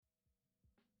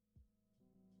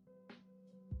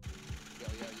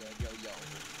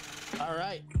All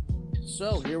right.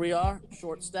 So here we are,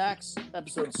 Short Stacks,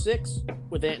 episode 6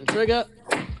 with Ant and Trigga.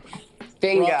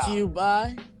 Brought to you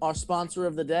by our sponsor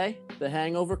of the day, the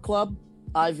Hangover Club,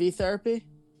 IV Therapy.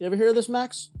 You ever hear of this,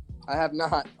 Max? I have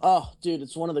not. Oh, dude,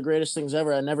 it's one of the greatest things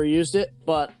ever. I never used it,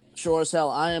 but sure as hell,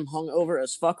 I am hungover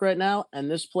as fuck right now, and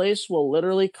this place will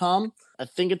literally come. I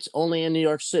think it's only in New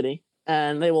York City,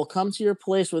 and they will come to your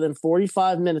place within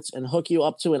 45 minutes and hook you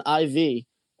up to an IV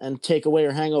and take away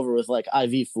your hangover with, like,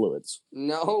 IV fluids.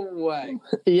 No way.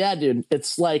 Yeah, dude.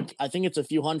 It's like, I think it's a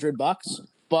few $100,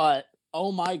 but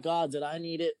oh my God, did I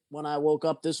need it when I woke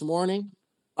up this morning?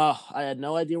 I had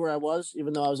no idea where I was,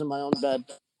 even though I was in my own bed.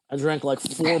 I drank like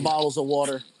 4 bottles of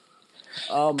water.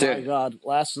 Oh my God.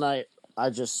 Last night, I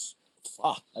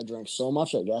drank so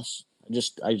much, I guess.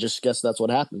 I just guess that's what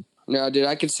happened. No, dude,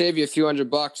 I could save you a few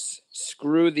 $100.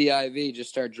 Screw the IV, just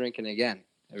start drinking again.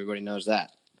 Everybody knows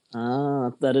that.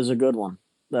 That is a good one.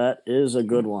 That is a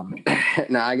good one.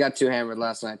 No, I got too hammered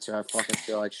last night, too. I fucking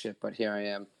feel like shit, but here I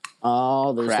am.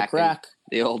 Oh, there's the crack.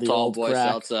 The old tall boy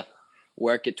seltzer.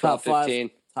 Work at 12:15.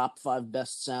 Top 5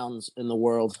 best sounds in the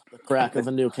world. The crack of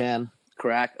a new can.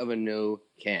 Crack of a new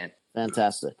can.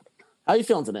 Fantastic. How you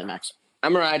feeling today, Max?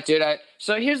 I'm all right, dude.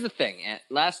 So here's the thing.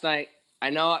 Last night,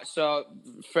 so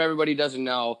for everybody who doesn't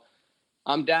know,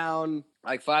 I'm down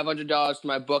like $500 to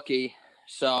my bookie.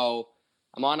 So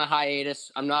I'm on a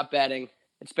hiatus. I'm not betting.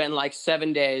 It's been like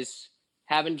 7 days.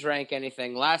 Haven't drank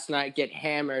anything. Last night, get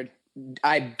hammered.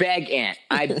 I beg Ant.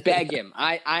 I beg him.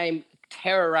 I'm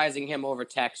terrorizing him over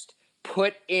text.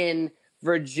 Put in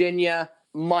Virginia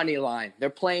money line. They're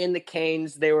playing the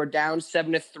Canes. They were down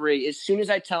 7-3. As soon as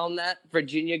I tell him that,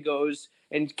 Virginia goes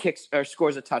and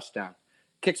scores a touchdown.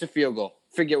 Kicks a field goal.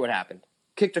 Forget what happened.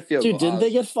 Kicked a field goal. Dude, didn't they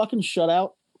get fucking shut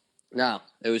out? No.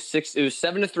 It was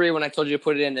 7-3 when I told you to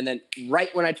put it in, and then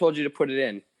right when I told you to put it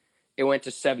in, it went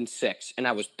to 7-6, and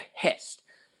I was pissed.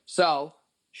 So,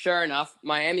 sure enough,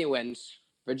 Miami wins.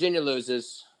 Virginia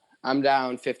loses. I'm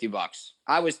down $50.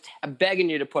 I was begging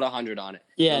you to put 100 on it.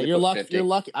 Yeah, you're lucky. You're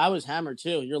lucky. I was hammered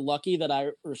too. You're lucky that I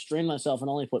restrained myself and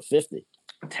only put 50.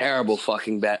 Terrible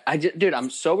fucking bet. Dude, I'm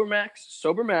sober max.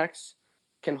 Sober max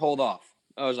can hold off.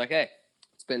 I was like, hey,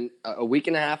 it's been a week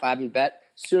and a half. I haven't bet.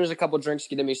 As soon as a couple drinks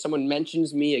get in me, someone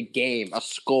mentions me a game, a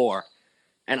score,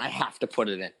 and I have to put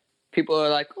it in. People are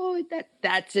like, oh,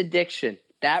 that's addiction.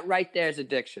 That right there is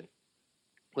addiction.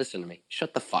 Listen to me.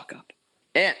 Shut the fuck up.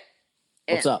 And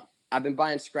what's up? I've been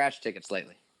buying scratch tickets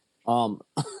lately. How's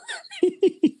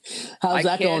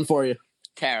that going for you?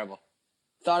 Terrible.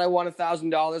 Thought I won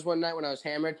 $1,000 one night when I was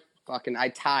hammered. Fucking, I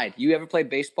tied. You ever play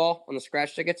baseball on the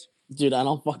scratch tickets? Dude, I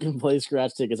don't fucking play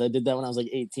scratch tickets. I did that when I was like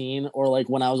 18 or like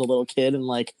when I was a little kid and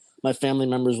like my family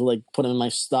members would like put them in my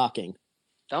stocking.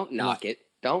 Don't knock it.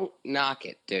 Don't knock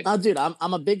it, dude. No, dude, I'm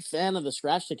a big fan of the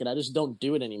scratch ticket. I just don't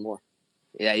do it anymore.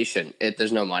 Yeah, you shouldn't.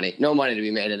 There's no money. No money to be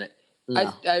made in it.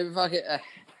 No.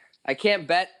 I can't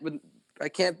bet,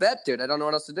 dude. I don't know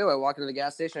what else to do. I walk into the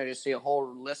gas station. I just see a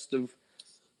whole list of.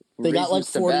 They got like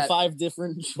 45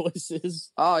 different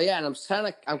choices. Oh yeah, and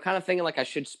I'm kind of thinking like I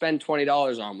should spend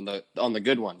 $20 on the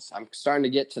good ones. I'm starting to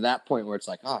get to that point where it's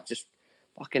like, oh, just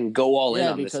fucking go all in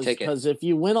on this ticket. Because if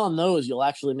you win on those, you'll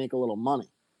actually make a little money.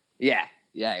 Yeah.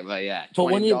 But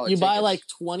when you buy like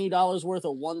 $20 worth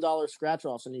of $1 scratch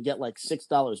offs and you get like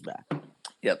 $6 back.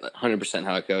 Yep, 100%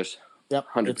 how it goes. Yep,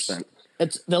 100%.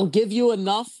 They'll give you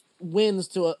enough wins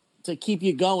to keep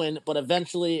you going, but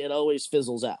eventually it always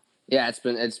fizzles out. Yeah, it's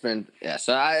been. Yeah,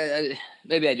 so I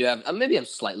maybe I do have. Maybe I'm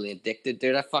slightly addicted,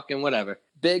 dude. I fucking whatever.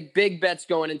 Big bets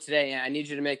going in today. I need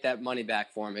you to make that money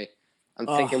back for me. I'm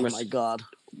thinking. Oh my God,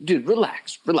 dude,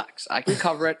 relax. I can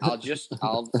cover it.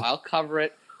 I'll cover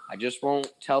it. I just won't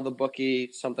tell the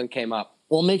bookie something came up.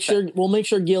 We'll make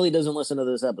sure Gilly doesn't listen to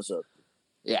this episode.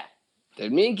 Yeah,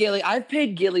 dude. Me and Gilly. I've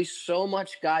paid Gilly so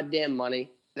much goddamn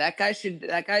money. I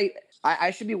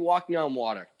should be walking on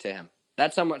water to him.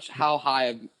 That's how high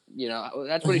of.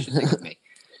 That's what he should think of me.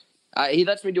 He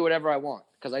lets me do whatever I want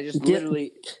because I just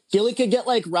literally. Gilly could get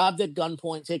like robbed at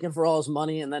gunpoint, taken for all his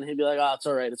money, and then he'd be like, "Oh, it's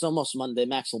all right. It's almost Monday.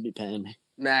 Max will be paying me."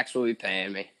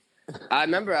 I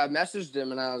remember I messaged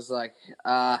him and I was like,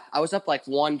 I was up like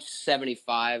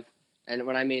 175, and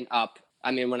when I mean up,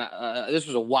 I mean when this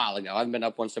was a while ago. I haven't been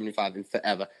up 175 in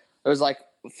forever. It was like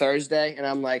Thursday, and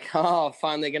I'm like, oh,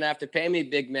 finally gonna have to pay me,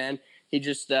 big man. He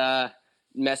just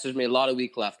messaged me a lot of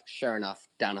week left. Sure enough,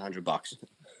 down $100.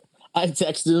 I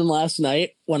texted him last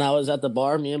night when I was at the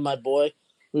bar. Me and my boy,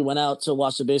 we went out to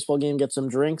watch the baseball game, get some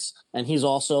drinks, and he's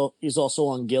also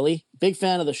on Gilly. Big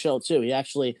fan of the show too. He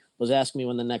actually was asking me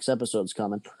when the next episode's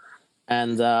coming,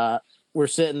 and we're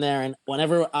sitting there, and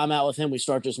whenever I'm out with him, we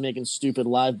start just making stupid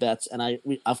live bets. And I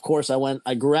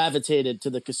gravitated to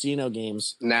the casino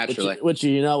games naturally, which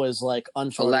is like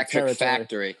uncharted Electric territory.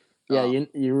 Factory. Yeah,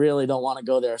 you really don't want to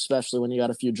go there, especially when you got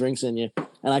a few drinks in you.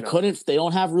 And I couldn't. They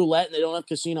don't have roulette and they don't have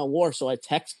Casino War, so I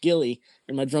text Gilly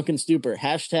in my drunken stupor.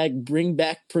 # bring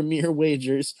back Premier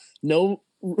Wagers. No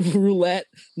roulette,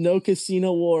 no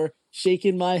Casino War.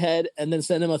 Shaking my head and then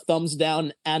send him a thumbs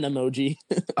down and emoji.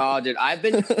 Oh, dude, I've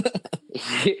been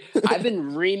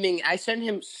reaming. I send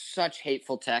him such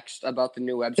hateful text about the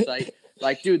new website.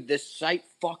 Like, dude, this site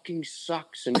fucking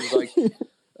sucks. And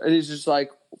he's just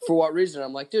like, for what reason?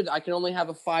 I'm like, dude, I can only have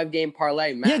a 5-game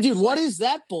parlay max. Yeah, dude, what is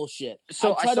that bullshit?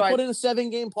 So I tried to put in a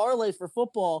 7-game parlay for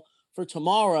football for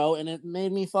tomorrow, and it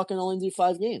made me fucking only do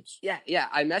 5 games. Yeah.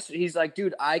 I messaged. He's like,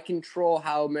 dude, I control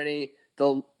how many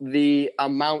the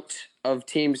amount of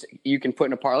teams you can put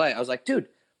in a parlay. I was like, dude,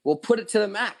 we'll put it to the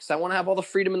max. I want to have all the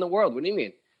freedom in the world. What do you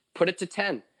mean? Put it to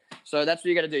 10. So that's what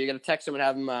you got to do. You got to text him and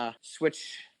have him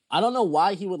switch. I don't know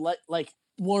why he would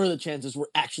what are the chances we're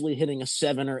actually hitting a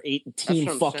 7 or 8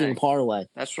 team fucking parlay?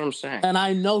 That's what I'm saying. And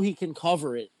I know he can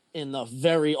cover it in the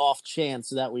very off chance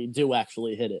that we do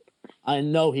actually hit it. I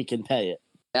know he can pay it.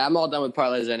 Yeah, I'm all done with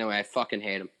parlays anyway. I fucking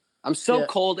hate them. I'm so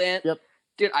cold, Ant. Yep.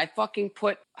 Dude,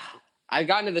 I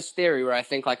got into this theory where I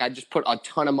think I just put a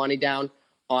ton of money down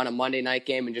on a Monday night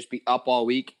game and just be up all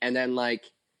week. And then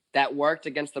that worked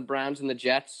against the Browns and the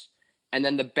Jets. And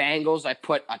then the Bengals, I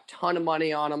put a ton of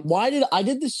money on them. I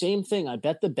did the same thing. I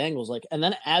bet the Bengals. And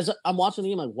then as I'm watching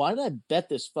the game, why did I bet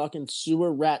this fucking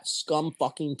sewer rat scum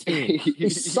fucking team? They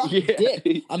suck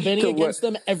dick. I'm betting against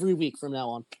them every week from now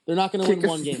on. They're not going to win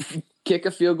one game. Kick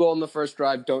a field goal in the first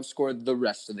drive. Don't score the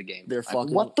rest of the game. They're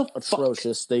fucking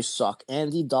atrocious. They suck.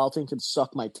 Andy Dalton could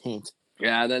suck my taint.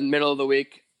 Yeah, then middle of the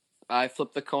week, I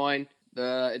flipped the coin.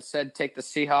 It said take the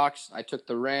Seahawks. I took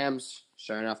the Rams.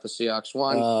 Sure enough, the Seahawks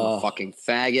won. I'm a fucking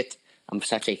faggot. I'm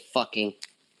such a fucking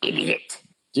idiot.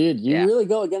 Dude, you really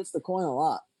go against the coin a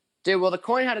lot. Dude, well, the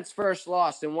coin had its first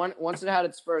loss, and once it had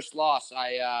its first loss,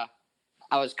 I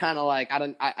was kind of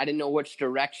I didn't know which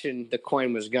direction the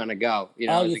coin was gonna go. You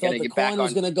thought the coin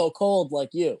was gonna go cold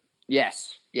like you?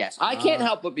 Yes. I can't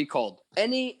help but be cold.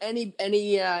 Any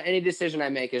decision I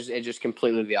make is just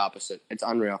completely the opposite. It's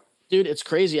unreal. Dude, it's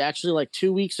crazy. Actually,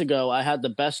 2 weeks ago, I had the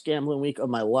best gambling week of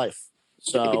my life.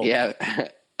 So yeah,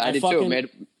 I did too.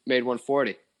 Made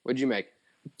 140. What'd you make?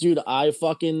 Dude, I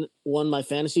fucking won my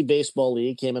fantasy baseball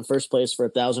league. Came in first place for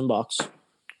 $1,000.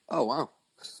 Oh wow,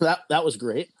 that was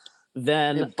great.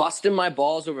 Then busting my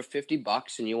balls over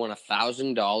 $50, and you won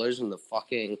 $1,000 in the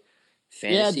fucking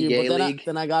fantasy gay league.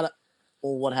 Then I got it.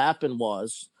 Well, what happened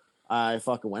was I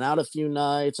fucking went out a few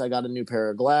nights. I got a new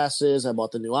pair of glasses. I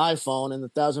bought the new iPhone, and the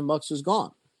 $1,000 is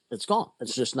gone. It's gone.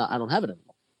 It's just not. I don't have it anymore.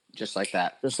 Just like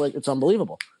that. It's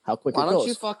unbelievable how quick it goes. Why don't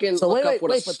you fucking look up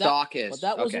what a stock is?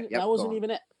 But that wasn't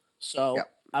even it. So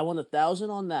I won $1,000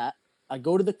 on that. I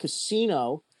go to the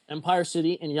casino, Empire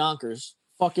City in Yonkers.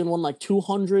 Fucking won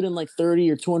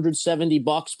 $230 or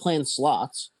 $270 playing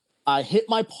slots. I hit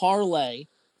my parlay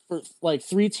for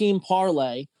 3-team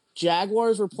parlay.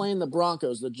 Jaguars were playing the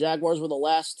Broncos. The Jaguars were the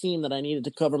last team that I needed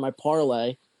to cover my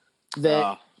parlay.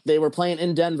 They were playing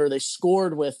in Denver.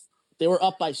 They were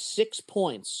up by 6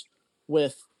 points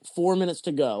with 4 minutes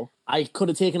to go. I could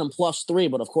have taken them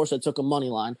 +3, but of course I took a money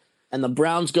line. And the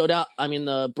Broncos go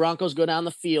down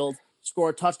the field, score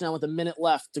a touchdown with a minute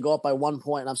left to go up by 1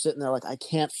 point. And I'm sitting there I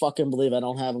can't fucking believe I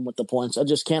don't have them with the points. I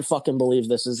just can't fucking believe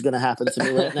this is going to happen to me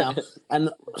right now.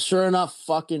 And sure enough,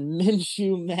 fucking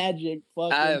Minshew magic.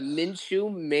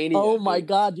 Minshew mania. Oh my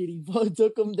God, dude. He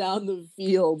took them down the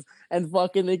field and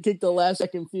fucking they kicked the last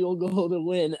second field goal to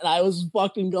win. And I was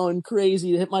fucking going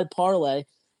crazy to hit my parlay.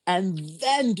 And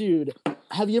then, dude,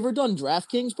 have you ever done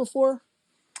DraftKings before?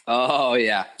 Oh,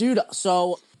 yeah. Dude,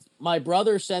 so my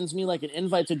brother sends me an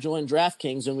invite to join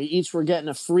DraftKings, and we each were getting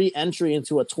a free entry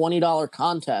into a $20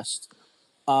 contest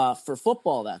for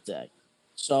football that day.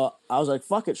 So I was like,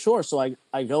 fuck it, sure. So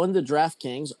I go into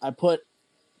DraftKings, I put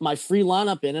my free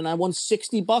lineup in, and I won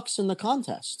 $60 in the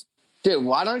contest. Dude,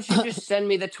 why don't you just send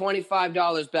me the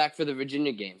 $25 back for the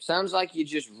Virginia game? Sounds like you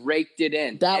just raked it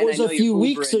in. That was a few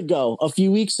weeks ago.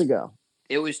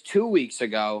 It was 2 weeks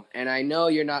ago, and I know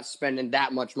you're not spending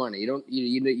that much money.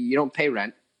 You don't pay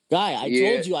rent. Guy, I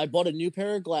told you I bought a new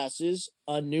pair of glasses,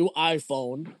 a new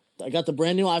iPhone. I got the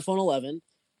brand new iPhone 11,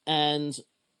 and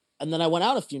then I went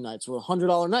out a few nights with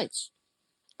 $100 nights.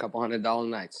 Couple $100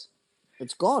 nights.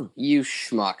 It's gone. You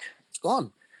schmuck. It's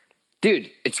gone.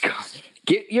 Dude, it's gone.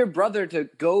 Get your brother to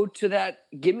go to that.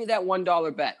 Give me that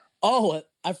 $1 bet. Oh,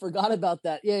 I forgot about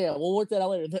that. Yeah, we'll work that out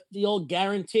later. The old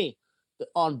guarantee.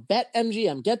 on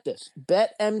BetMGM. Get this.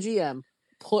 BetMGM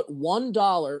put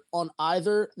 $1 on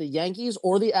either the Yankees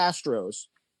or the Astros.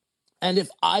 And if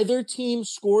either team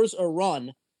scores a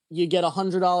run, you get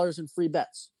 $100 in free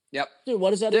bets. Yep. Dude,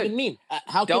 what does that even mean?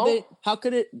 How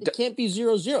could it can't be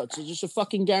 0-0. It's just a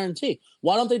fucking guarantee.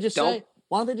 Why don't they just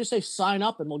say sign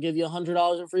up and we'll give you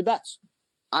 $100 in free bets?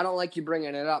 I don't like you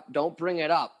bringing it up. Don't bring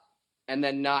it up and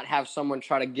then not have someone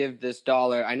try to give this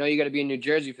dollar. I know you got to be in New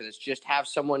Jersey for this. Just have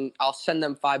someone, I'll send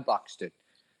them $5, dude.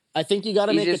 I think you got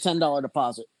to make a $10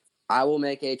 deposit. I will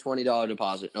make a $20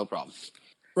 deposit. No problem.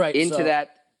 Right.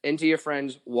 Into your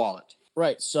friend's wallet.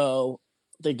 Right. So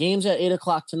the game's at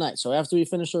 8:00 tonight. So after we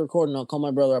finish the recording, I'll call my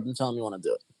brother up and tell him you want to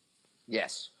do it.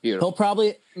 Yes. Beautiful. He'll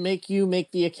probably make you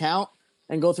make the account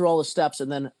and go through all the steps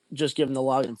and then just give him the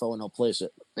login info and he'll place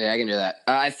it. Yeah, I can do that.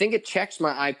 I think it checks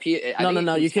my IP.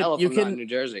 No. You can not in New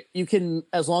Jersey. You can,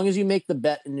 as long as you make the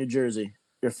bet in New Jersey,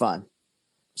 you're fine.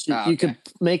 So you can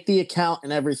make the account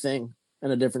and everything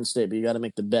in a different state, but you got to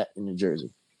make the bet in New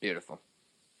Jersey. Beautiful.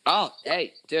 Oh,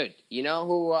 hey, dude, you know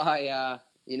who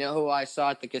I saw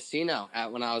at the casino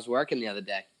when I was working the other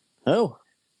day? Who?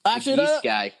 Actually, the Geese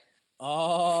Guy.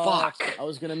 Oh, fuck! I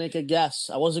was gonna make a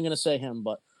guess. I wasn't gonna say him,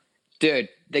 but dude,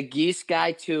 the Geese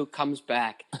Guy too comes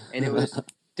back, and it was,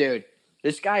 dude,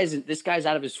 this guy's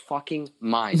out of his fucking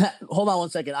mind. Hold on one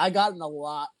second. I got in a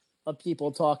lot of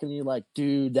people talking to me like,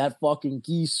 dude, that fucking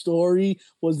Geese story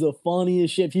was the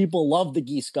funniest shit. People love the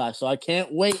Geese Guy, so I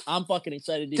can't wait. I'm fucking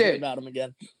excited to hear about him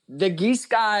again. The Geese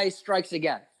Guy strikes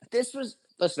again.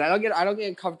 Listen, I don't get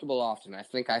uncomfortable often. I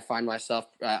think I find myself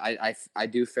I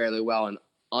do fairly well in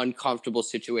uncomfortable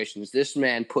situations. This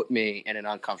man put me in an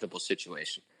uncomfortable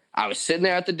situation. I was sitting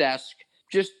there at the desk,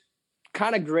 just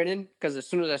kind of grinning because as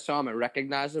soon as I saw him, I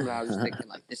recognized him, and I was thinking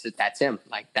like, that's him.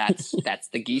 Like that's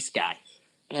the Geese Guy.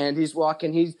 And he's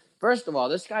walking. First of all,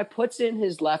 this guy puts in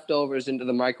his leftovers into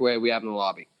the microwave we have in the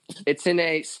lobby. It's in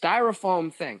a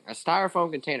styrofoam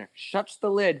container. Shuts the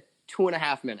lid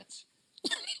 2.5 minutes.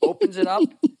 Opens it up,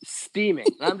 steaming.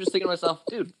 And I'm just thinking to myself,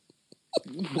 dude,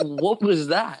 what was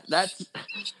that?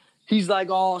 He's like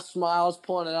all smiles,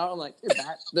 pulling it out. I'm like, dude,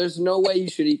 there's no way you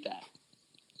should eat that.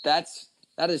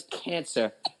 That is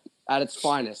cancer at its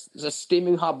finest. It's a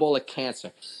steaming hot bowl of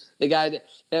cancer. The guy,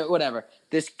 whatever.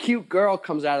 This cute girl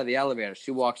comes out of the elevator.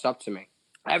 She walks up to me.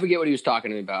 I forget what he was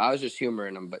talking to me about. I was just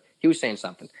humoring him, but he was saying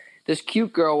something. This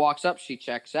cute girl walks up. She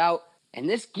checks out. And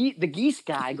the Geese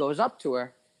Guy goes up to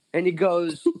her, and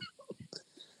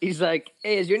he's like,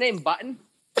 hey, is your name Button?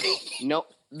 No,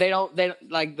 they don't,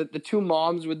 like, the two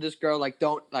moms with this girl, like,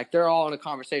 they're all in a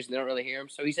conversation. They don't really hear him.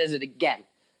 So he says it again,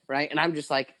 right? And I'm just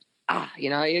like,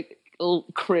 you a little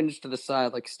cringe to the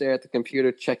side, like stare at the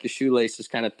computer, check your shoelaces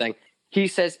kind of thing. He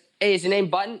says, hey, is your name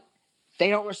Button? They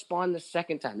don't respond the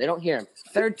second time. They don't hear him.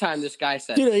 Third time, this guy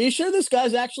says, dude, are you sure this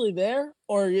guy's actually there?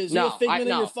 Or is he a figment of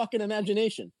your fucking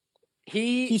imagination?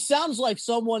 He sounds like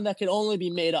someone that could only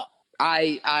be made up.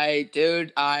 I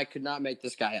could not make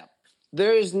this guy up.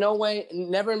 There is no way,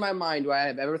 never in my mind do I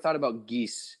have ever thought about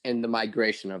geese and the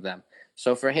migration of them.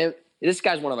 So for him, this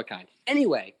guy's one of a kind.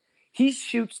 Anyway, he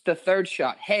shoots the third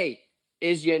shot. Hey,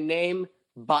 is your name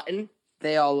Button?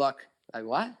 They all look like,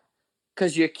 what?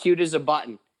 Because you're cute as a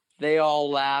button. They all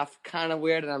laugh, kind of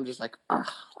weird, and I'm just like,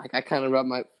 like I kind of rub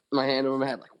my hand over my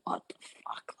head, like, what the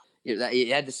fuck?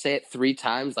 You had to say it 3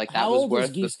 times, like that How was old worth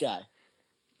is Geese Guy?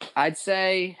 I'd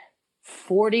say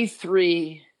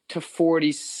 43 to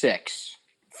 46.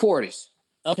 40s.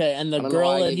 Okay, and the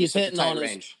girl that he's hitting on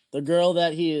the girl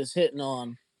that he is hitting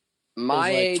on my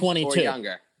is like age 22. or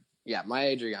younger. Yeah, my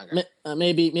age or younger.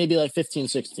 Maybe like 15,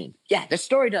 16. Yeah, the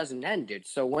story doesn't end, dude.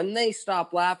 So when they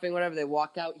stop laughing, whatever, they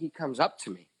walk out, he comes up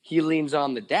to me. He leans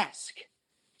on the desk.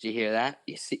 Did you hear that?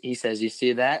 He says, you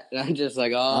see that? And I'm just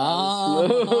like, he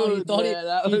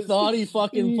thought he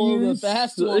fucking pulled the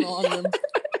fast one on him.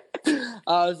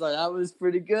 I was like, that was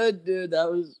pretty good, dude.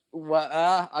 That was,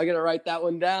 I got to write that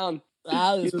one down.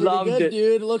 That was pretty good,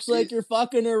 dude. It looks like you're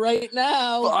fucking her right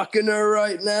now. Fucking her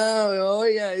right now. Oh,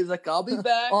 yeah. He's like, I'll be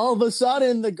back. All of a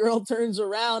sudden, the girl turns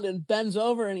around and bends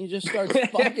over, and he just starts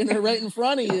fucking her right in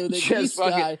front of you. The Geese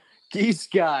Guy. Geese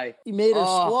Guy. He made her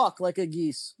squawk like a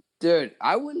geese. Dude,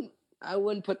 I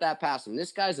wouldn't put that past him.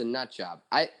 This guy's a nut job.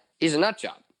 He's a nut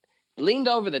job. Leaned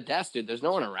over the desk, dude. There's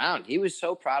no one around. He was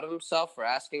so proud of himself for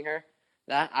asking her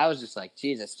that. I was just like,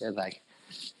 Jesus, dude, like,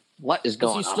 what is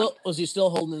going on? Was he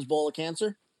still holding his bowl of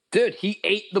cancer? Dude, he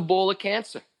ate the bowl of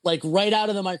cancer. Like right out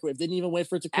of the microwave. Didn't even wait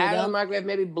for it to cool down? Out of the microwave,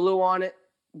 maybe blew on it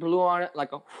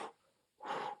like a...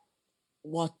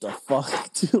 What the fuck?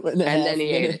 2.5 minutes. And then he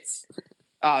ate it.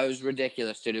 Oh, it was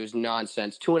ridiculous, dude. It was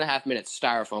nonsense. 2.5 minutes,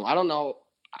 styrofoam. I don't know.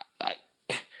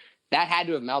 That had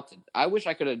to have melted. I wish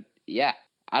I could have. Yeah,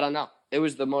 I don't know. It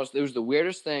was the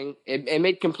weirdest thing. It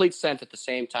made complete sense at the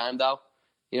same time, though.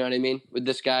 You know what I mean with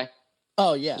this guy?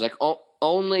 Oh yeah. It's like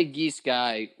only Geese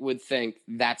Guy would think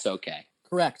that's okay.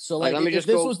 Correct. So like if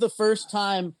this was the first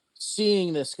time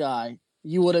seeing this guy,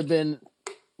 you would have been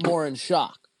more in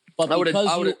shock. But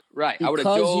because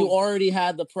you already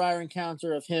had the prior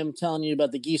encounter of him telling you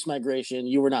about the geese migration,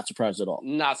 you were not surprised at all.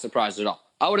 Not surprised at all.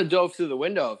 I would have dove through the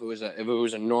window if it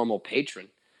was a normal patron.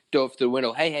 Dove through the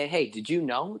window. Hey! Did you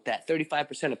know that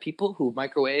 35% of people who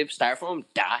microwave styrofoam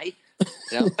die?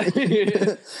 You know?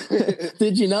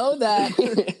 Did you know that?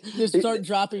 Just start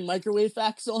dropping microwave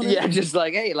facts on it. Yeah, just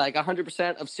like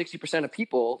 100% of 60% of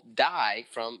people die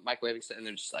from microwaving, and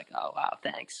they're just like, oh wow,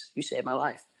 thanks, you saved my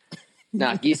life.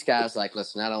 Nah, Geese Guy's like,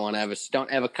 listen, I don't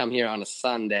ever come here on a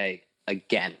Sunday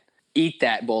again. Eat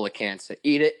that bowl of cancer.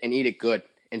 Eat it and eat it good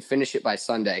and finish it by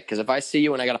Sunday. Because if I see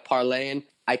you and I got a parlay in,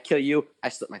 I kill you, I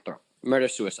slit my throat.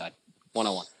 Murder-suicide,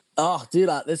 101. Oh, dude,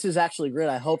 this is actually great.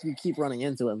 I hope you keep running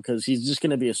into him because he's just going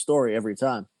to be a story every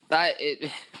time.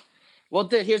 Well,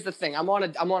 dude, here's the thing. I'm on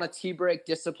a T-break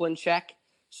discipline check.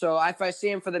 So if I see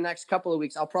him for the next couple of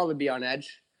weeks, I'll probably be on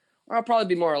edge. Or I'll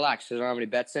probably be more relaxed because I don't have any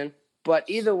bets in. But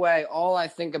either way, all I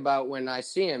think about when I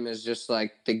see him is just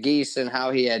like the geese and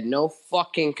how he had no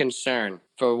fucking concern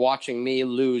for watching me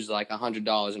lose like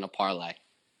 $100 in a parlay.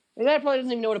 The guy probably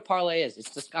doesn't even know what a parlay is. It's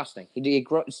disgusting.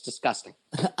 It's disgusting.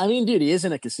 I mean, dude, he is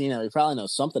in a casino. He probably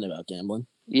knows something about gambling.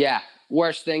 Yeah.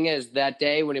 Worst thing is that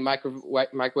day when he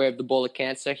microwaved the bowl of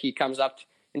cancer, he comes up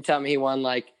and tells me he won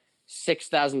like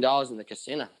 $6,000 in the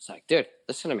casino. It's like, dude,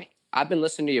 listen to me. I've been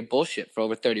listening to your bullshit for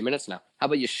over 30 minutes now. How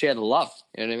about you share the love?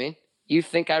 You know what I mean? You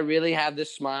think I really have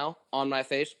this smile on my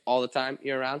face all the time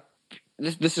you're around?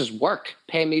 This is work.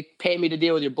 Pay me to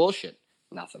deal with your bullshit.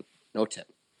 Nothing. No tip.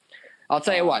 I'll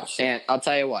tell you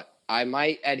what. I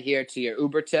might adhere to your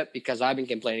Uber tip because I've been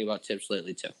complaining about tips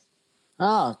lately too.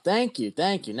 Oh, thank you.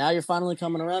 Now you're finally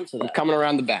coming around to that. I'm coming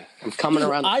around the bend. I'm coming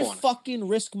around the corner. I fucking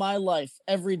risk my life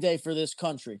every day for this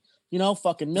country. You know,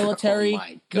 fucking military,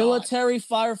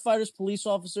 firefighters, police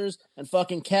officers, and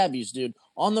fucking cabbies, dude.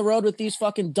 On the road with these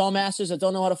fucking dumbasses that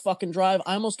don't know how to fucking drive.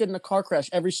 I almost get in a car crash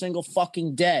every single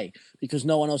fucking day because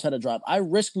no one knows how to drive. I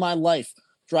risk my life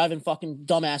driving fucking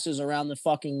dumbasses around the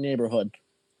fucking neighborhood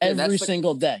every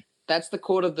single day. That's the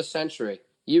quote of the century.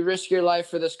 You risk your life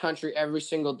for this country every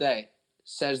single day,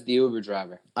 says the Uber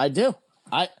driver. I do.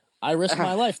 I risk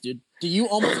my life, dude. Do you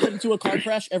almost get into a car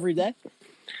crash every day?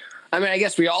 I mean, I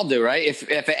guess we all do, right? If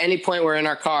at any point we're in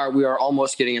our car, we are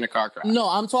almost getting in a car crash. No,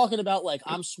 I'm talking about like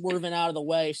I'm swerving out of the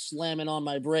way, slamming on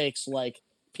my brakes, like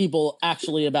people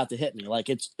actually about to hit me. Like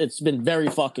it's been very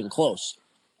fucking close,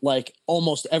 like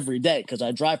almost every day because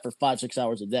I drive for 5-6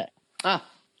 hours a day.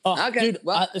 Okay. Dude,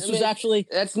 well,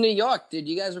 that's New York, dude.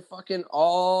 You guys are fucking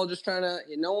all just trying to.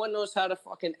 No one knows how to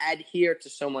fucking adhere to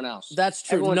someone else. That's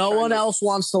true. No one else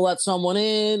wants to let someone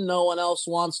in. No one else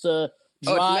wants to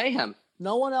drive. Oh, it's mayhem.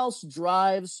 No one else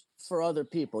drives for other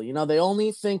people. You know, they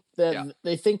only think that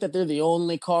they think that they're the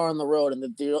only car on the road and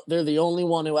that they're the only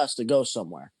one who has to go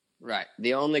somewhere. Right.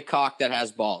 The only cock that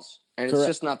has balls. And Correct. It's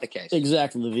just not the case.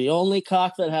 Exactly. The only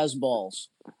cock that has balls.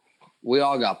 We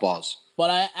all got balls. But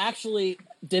I actually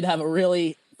did have a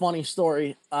really funny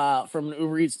story from an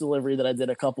Uber Eats delivery that I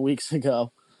did a couple weeks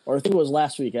ago. Or I think it was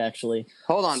last week, actually.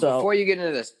 Hold on. Before you get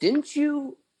into this, didn't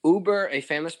you Uber a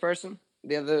famous person?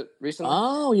 Recently?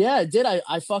 Oh, yeah, I did.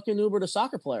 I fucking Ubered a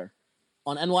soccer player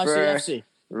on NYCFC.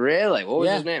 Really? What was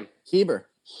his name? Heber.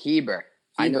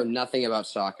 I know nothing about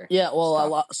soccer. Yeah,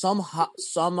 well, some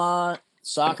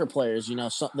soccer players, you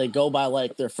know, they go by,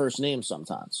 like, their first name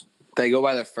sometimes. They go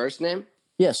by their first name?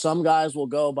 Yeah, some guys will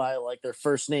go by, like, their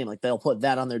first name. Like, they'll put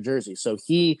that on their jersey. So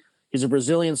he's a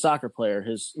Brazilian soccer player.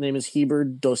 His name is Heber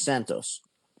dos Santos.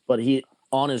 But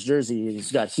on his jersey,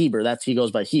 he's got Heber. He goes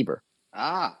by Heber.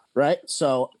 Ah. Right?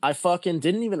 So I fucking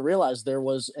didn't even realize there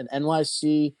was an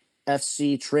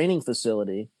NYCFC training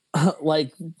facility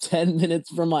like 10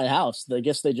 minutes from my house. I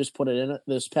guess they just put it in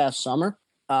this past summer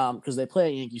because they play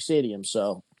at Yankee Stadium.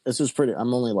 So this is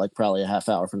I'm only like probably a half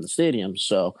hour from the stadium.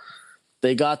 So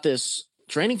they got this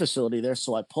training facility there.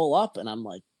 So I pull up and I'm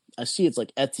like, I see it's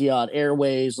like Etihad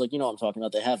Airways. Like, you know what I'm talking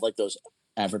about? They have like those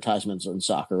advertisements in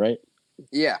soccer, right?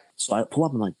 Yeah. So I pull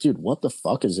up and I'm like, dude, what the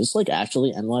fuck? Is this like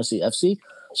actually NYCFC?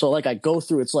 So like I go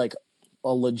through, it's like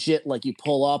a legit, like you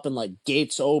pull up and like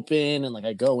gates open and like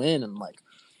I go in and like,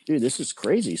 dude, this is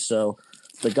crazy. So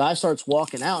the guy starts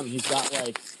walking out and he's got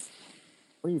like,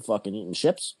 what are you fucking eating,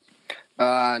 chips?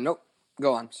 Nope.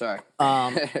 Go on. Sorry.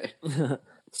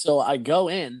 So I go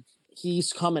in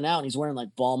he's coming out and he's wearing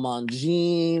like Balmain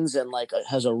jeans and like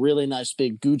has a really nice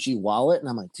big Gucci wallet. And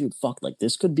I'm like, dude, fuck, like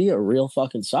this could be a real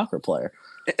fucking soccer player.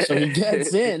 So he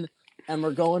gets in and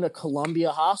we're going to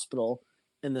Columbia Hospital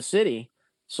in the city.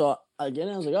 So I get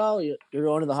in, I was like, oh, you're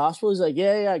going to the hospital? He's like,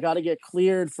 yeah, I got to get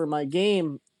cleared for my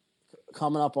game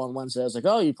coming up on Wednesday. I was like,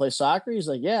 oh, you play soccer? He's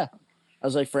like, yeah. I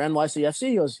was like, for NYCFC?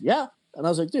 He goes, yeah. And I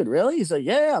was like, dude, really? He's like,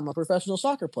 yeah, I'm a professional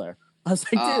soccer player. I was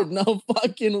like, dude, no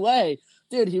fucking way.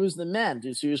 Dude, he was the man,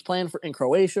 dude. So he was playing in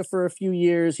Croatia for a few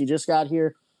years. He just got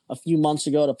here a few months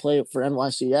ago to play for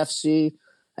NYCFC.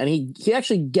 And he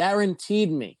actually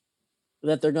guaranteed me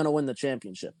that they're going to win the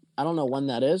championship. I don't know when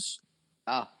that is.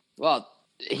 Oh, well,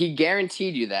 he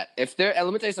guaranteed you that. Let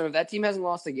me tell you something. If that team hasn't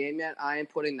lost a game yet, I am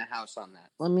putting the house on that.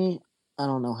 I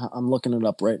don't know how. I'm looking it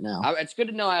up right now. It's good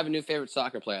to know I have a new favorite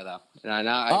soccer player, though. And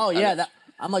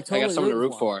I'm like totally. I got someone to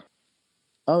root for.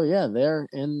 Oh yeah, they're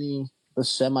in the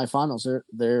semifinals.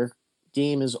 Their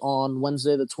game is on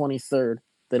Wednesday the 23rd.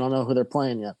 They don't know who they're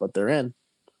playing yet, but they're in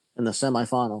the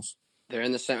semifinals. They're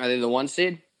in Are they the 1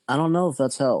 seed? I don't know if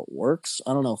that's how it works.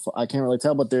 I don't know. I can't really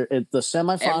tell, but the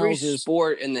semifinals. Every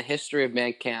sport in the history of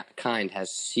mankind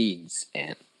has seeds.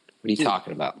 And what are you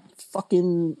talking about?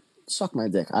 Fucking suck my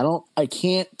dick. I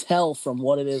can't tell from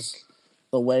what it is,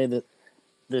 the way that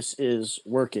this is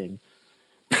working.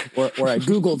 Or I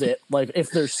Googled it, like if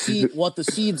there's what the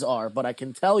seeds are, but I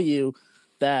can tell you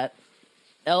that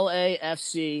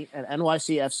LAFC and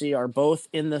NYCFC are both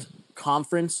in the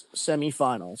conference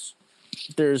semifinals.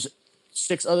 There's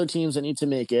 6 other teams that need to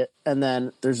make it, and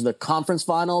then there's the conference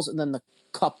finals and then the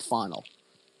cup final.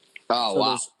 Oh,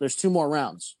 wow. There's 2 more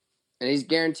rounds. And he's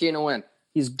guaranteeing a win.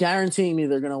 He's guaranteeing me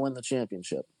they're going to win the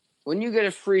championship. When you get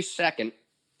a free second,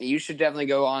 you should definitely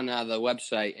go on the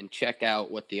website and check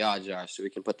out what the odds are so we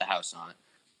can put the house on it.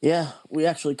 Yeah, we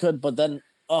actually could. But then,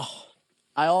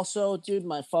 I also, dude,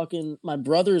 my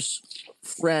brother's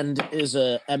friend is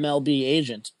a MLB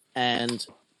agent. And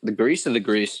the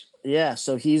grease? Yeah,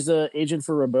 so he's the agent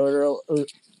for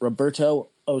Roberto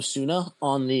Osuna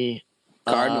on the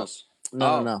Cardinals.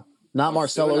 No. Not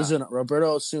Marcell Ozuna.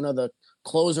 Roberto Osuna, the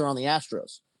closer on the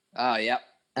Astros. Oh, yep.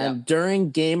 And during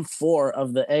Game 4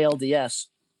 of the ALDS,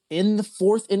 in the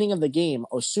 4th inning of the game,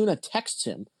 Osuna texts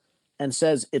him and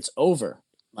says, "It's over."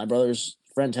 My brother's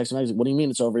friend texts him, he's like, "What do you mean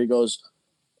it's over?" He goes,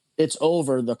 "It's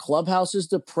over. The clubhouse is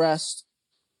depressed,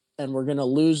 and we're going to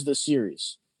lose the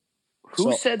series."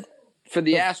 Who said for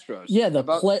the Astros? Yeah, the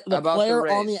player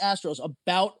on the Astros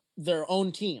about their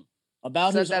own team.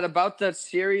 About the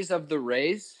series of the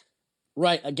Rays?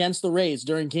 Right, against the Rays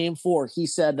during Game 4, he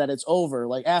said that it's over.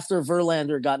 Like, after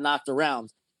Verlander got knocked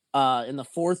around, in the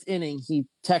 4th inning, he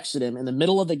texted him in the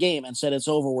middle of the game and said, "It's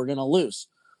over, we're going to lose."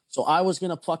 So I was going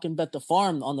to fucking bet the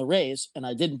farm on the Rays, and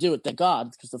I didn't do it, thank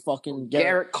God, because the fucking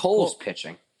Garrett Cole's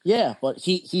pitching. Yeah, but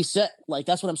he said, like,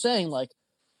 that's what I'm saying, like,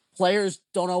 players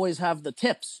don't always have the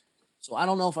tips. So I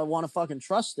don't know if I want to fucking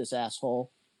trust this asshole.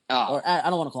 Or I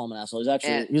don't want to call him an asshole.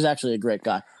 He's actually a great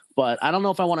guy. But I don't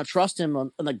know if I want to trust him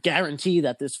on the guarantee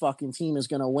that this fucking team is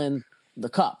going to win the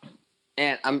cup.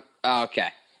 And okay.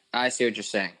 I see what you're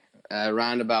saying. A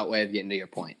roundabout way of getting to your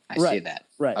point. I see that.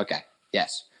 Right. Okay.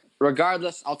 Yes.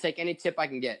 Regardless, I'll take any tip I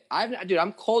can get.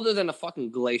 I'm colder than a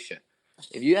fucking glacier.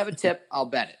 If you have a tip, I'll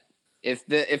bet it.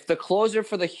 If the closer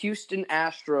for the Houston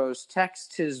Astros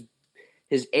texts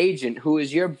his agent, who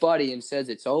is your buddy, and says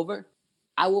it's over,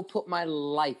 I will put my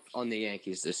life on the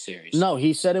Yankees this series. No,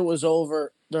 he said it was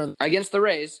over against the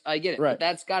Rays. I get it. Right. But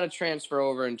that's got to transfer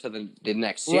over into the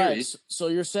next series. Right. So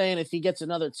you're saying if he gets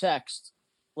another text,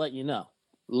 let you know.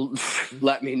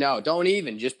 Let me know. Don't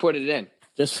even. Just put it in.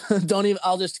 Just don't even.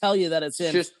 I'll just tell you that it's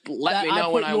in. Just let me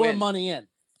know when I win. I put your money in.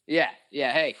 Yeah.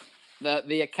 Hey,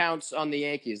 the accounts on the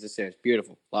Yankees this series.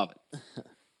 Beautiful. Love it.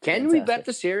 Can we bet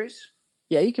the series?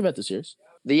 Yeah, you can bet the series.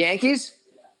 The Yankees?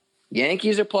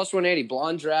 Yankees are plus 180.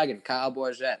 Blonde Dragon, Kyle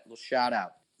Bourget. Little shout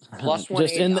out. Plus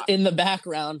 180. Just in the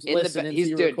background. Listen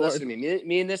to me.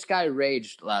 Me and this guy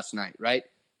raged last night, right?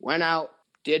 Went out,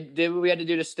 did what we had to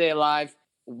do to stay alive.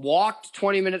 Walked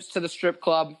 20 minutes to the strip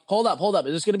club. Hold up.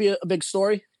 Is this going to be a big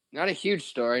story? Not a huge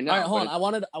story. No. All right, hold on. I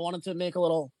wanted to make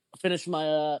finish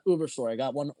my Uber story. I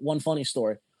got one funny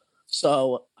story.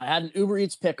 So I had an Uber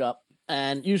Eats pickup,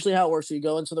 and usually how it works, you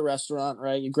go into the restaurant,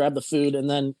 right? You grab the food, and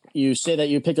then you say that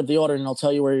you picked up the order, and it'll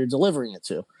tell you where you're delivering it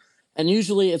to. And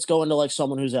usually it's going to like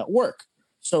someone who's at work.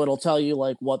 So it'll tell you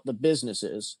like what the business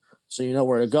is, so you know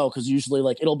where to go. Because usually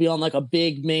like it'll be on like a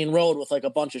big main road with like a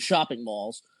bunch of shopping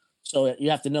malls. So you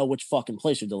have to know which fucking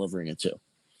place you're delivering it to,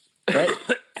 right?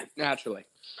 Naturally.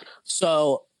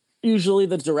 So usually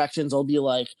the directions will be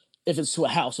like, if it's to a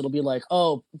house, it'll be like,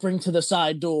 oh, bring to the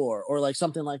side door or like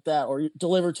something like that, or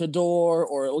deliver to door,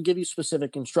 or it'll give you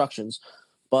specific instructions.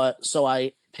 But so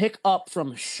I pick up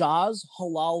from Shah's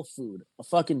Halal Food, a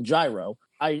fucking gyro.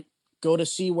 I go to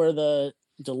see where the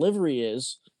delivery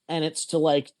is, and it's to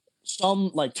like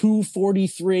some like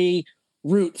 243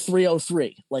 Route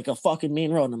 303, like a fucking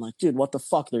main road. And I'm like, dude, what the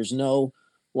fuck? There's no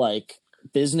like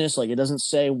business. Like it doesn't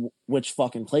say which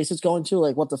fucking place it's going to.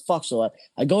 Like what the fuck? So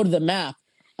I go to the map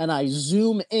and I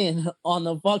zoom in on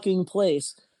the fucking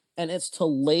place, and it's to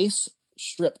Lace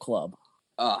Strip Club.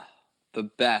 The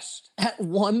best. At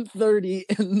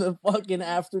 1:30 in the fucking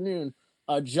afternoon,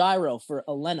 a gyro for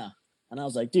Elena. And I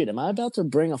was like, dude, am I about to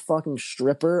bring a fucking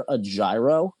stripper a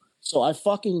gyro? So I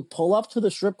fucking pull up to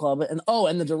the strip club, and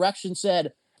the direction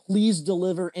said, please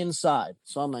deliver inside.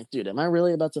 So I'm like, dude, am I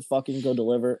really about to fucking go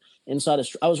deliver inside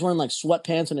I was wearing like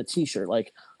sweatpants and a t-shirt.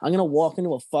 Like, I'm going to walk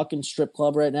into a fucking strip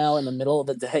club right now in the middle of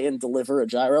the day and deliver a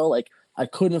gyro. Like, I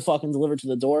couldn't fucking deliver to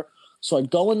the door. So I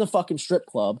go in the fucking strip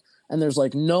club, and there's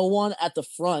like no one at the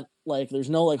front. Like there's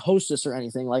no like hostess or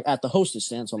anything like at the hostess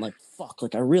stand. So I'm like, fuck,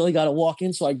 like I really got to walk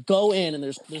in. So I go in, and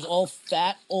there's all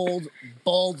fat, old,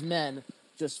 bald men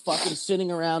just fucking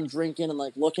sitting around drinking and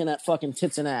like looking at fucking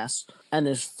tits and ass. And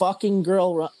this fucking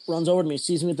girl runs over to me,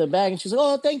 sees me with the bag, and she's like,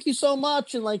 oh, thank you so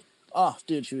much. And like, oh,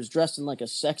 dude, she was dressed in like a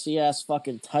sexy ass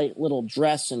fucking tight little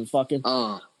dress and fucking...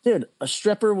 Dude, a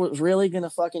stripper was really gonna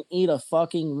fucking eat a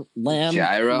fucking lamb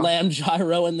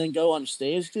gyro and then go on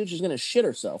stage, dude. She's gonna shit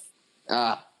herself.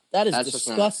 That is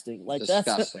disgusting. Like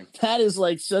disgusting. That is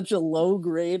like such a low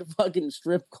grade fucking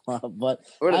strip club. But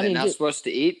what are they not supposed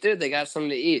to eat, dude? They got something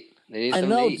to eat. They need I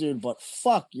know, to eat. dude, but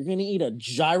fuck, you're gonna eat a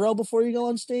gyro before you go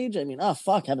on stage? I mean,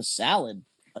 fuck, have a salad.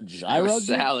 A gyro, have a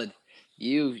salad.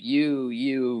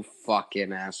 You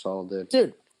fucking asshole, dude.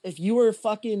 Dude, if you were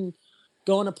fucking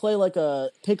going to play like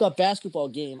a pickup basketball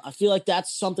game, I feel like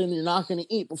that's something that you're not going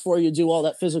to eat before you do all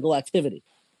that physical activity.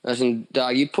 Listen,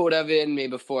 dog, you put whatever in me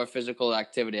before physical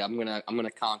activity, I'm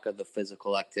gonna conquer the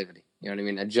physical activity. You know what I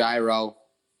mean? A gyro,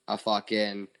 a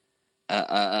fucking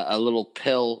a little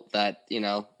pill that, you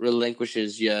know,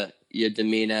 relinquishes your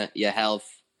demeanor, your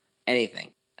health,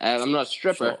 anything. I'm not a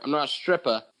stripper. Sure. I'm not a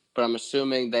stripper, but I'm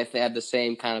assuming that they have the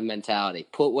same kind of mentality.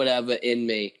 Put whatever in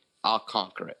me, I'll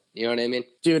conquer it. You know what I mean?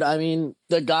 Dude, I mean,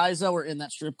 the guys that were in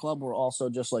that strip club were also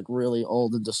just, like, really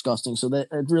old and disgusting, so it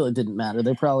really didn't matter.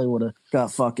 They probably would have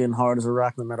got fucking hard as a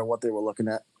rock no matter what they were looking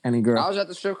at. Any girl. I was at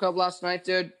the strip club last night,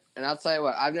 dude, and I'll tell you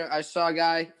what. I saw a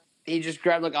guy, he just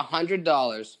grabbed, like,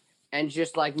 $100 and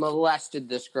just, like, molested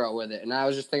this girl with it. And I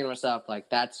was just thinking to myself, like,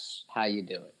 that's how you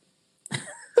do it.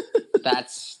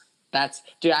 that's,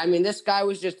 dude, I mean, this guy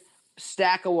was just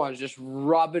stack of ones just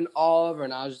rubbing all over,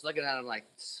 and I was just looking at him like,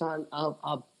 son of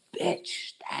a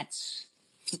bitch,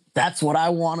 that's what I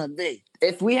want to be.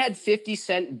 If we had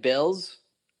 50-cent bills,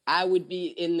 I would be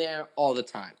in there all the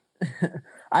time.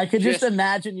 I could just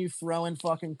imagine you throwing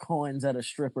fucking coins at a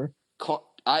stripper.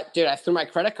 Dude, I threw my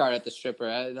credit card at the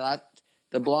stripper.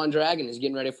 The blonde dragon is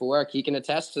getting ready for work. He can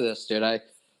attest to this, dude.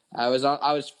 I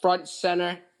was front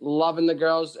center, loving the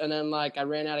girls, and then like I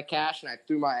ran out of cash and I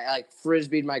threw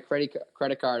frisbeed my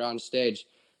credit card on stage.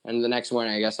 And the next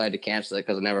morning, I guess I had to cancel it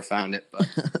because I never found it.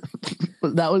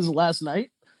 But that was last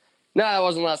night? No, that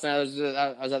wasn't last night.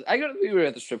 We were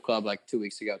at the strip club like 2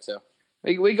 weeks ago too.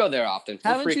 We go there often.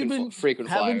 Haven't you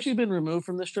been removed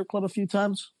from the strip club a few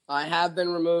times? I have been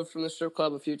removed from the strip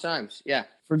club a few times. Yeah.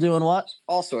 For doing what?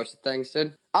 All sorts of things,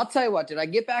 dude. I'll tell you what, dude. I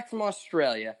get back from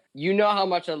Australia. You know how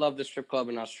much I love the strip club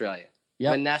in Australia.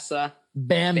 Yep. Vanessa.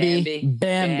 Bambi.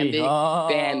 Oh.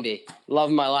 Bambi. Love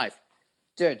of my life.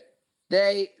 Dude,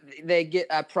 they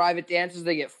get private dances.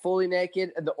 They get fully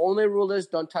naked. And the only rule is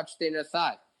don't touch the inner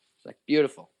thigh. It's like,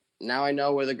 beautiful. Now I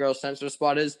know where the girl's sensitive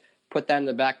spot is. Put that in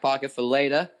the back pocket for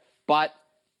later. But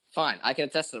fine, I can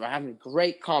attest to it. We're having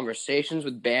great conversations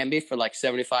with Bambi for like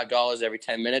 $75 every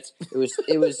 10 minutes.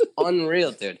 It was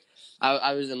unreal, dude.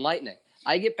 I was enlightening.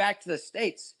 I get back to the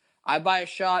States. I buy a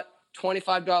shot,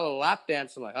 $25 lap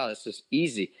dance. I'm like, oh, this is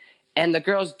easy. And the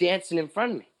girl's dancing in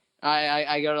front of me.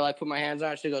 I go to like put my hands on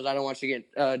her. She goes, I don't want you to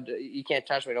get, you can't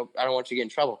touch me. I don't want you to get in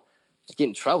trouble. Get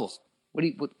in trouble?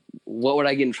 What would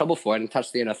I get in trouble for? I didn't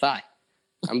touch the inner thigh.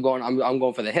 I'm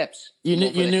going for the hips. You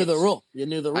knew the rule. You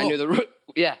knew the rule. I knew the rule.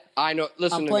 Yeah, I know.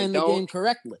 Listen, I'm playing the game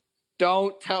correctly.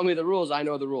 Don't tell me the rules. I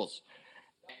know the rules.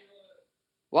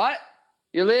 What?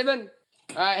 You're leaving?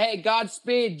 All right. Hey,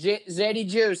 Godspeed, Zadie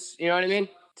Juice. You know what I mean?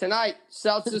 Tonight,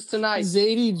 Seltzer's tonight.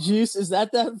 Zadie Juice, is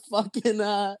that fucking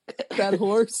that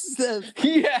horse?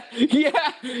 Yeah.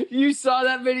 You saw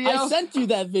that video? I sent you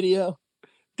that video.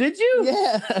 Did you?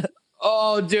 Yeah.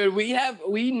 Oh, dude, we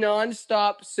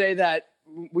nonstop say that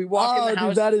We walk in the house.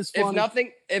 Dude, that is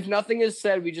funny. If nothing is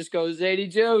said, we just go Zadie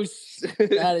Juice.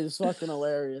 That is fucking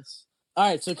hilarious. All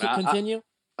right, so continue.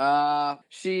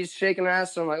 She's shaking her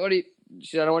ass. So I'm like, what do you?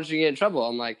 She said, I don't want you to get in trouble.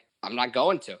 I'm like, I'm not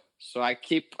going to. So I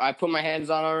put my hands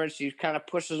on her, and she kind of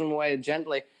pushes them away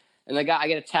gently. And I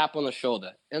get a tap on the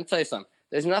shoulder. And I'll tell you something.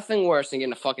 There's nothing worse than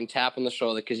getting a fucking tap on the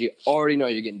shoulder because you already know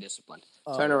you're getting disciplined.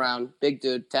 Turn around, big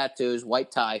dude, tattoos,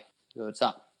 white tie. I go, what's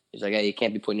up? He's like, hey, you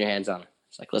can't be putting your hands on her.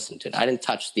 It's like, listen, dude, I didn't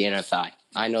touch the inner thigh.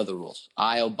 I know the rules.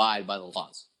 I abide by the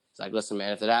laws. It's like, listen,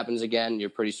 man, if it happens again, you're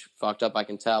pretty fucked up. I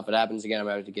can tell. If it happens again, I'm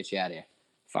ready to get you out of here.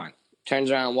 Fine.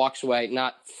 Turns around, walks away.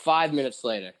 Not 5 minutes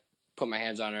later, put my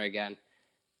hands on her again.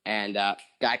 And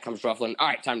guy comes ruffling. All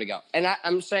right, time to go. And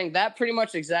I'm saying that pretty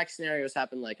much exact scenario has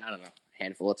happened like, I don't know, a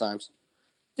handful of times.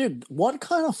 Dude, what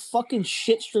kind of fucking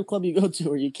shit strip club you go to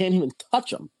where you can't even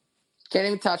touch them? Can't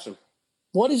even touch them.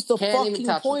 What is the fucking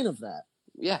point of that?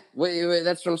 Yeah, wait,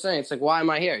 that's what I'm saying. It's like, why am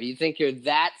I here? You think you're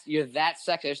that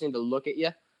sexy? I just need to look at you.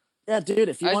 Yeah, dude.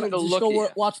 If you want to just go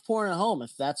watch porn at home,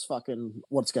 if that's fucking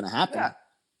what's gonna happen.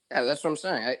 Yeah, that's what I'm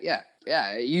saying.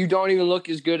 Yeah. You don't even look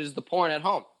as good as the porn at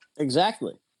home.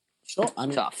 Exactly. Sure. I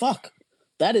mean, tough. Fuck.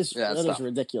 That is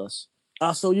ridiculous.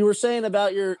 So you were saying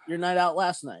about your night out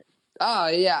last night. Oh,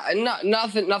 yeah.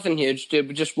 Nothing huge, dude.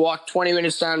 But just walked 20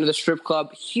 minutes down to the strip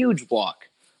club. Huge walk.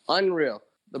 Unreal.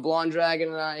 The Blonde Dragon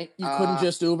and I. You couldn't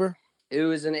just Uber? It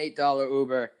was an $8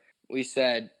 Uber. We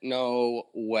said, no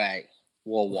way.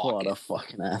 We'll walk What a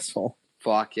fucking asshole.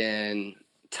 Fucking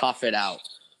tough it out.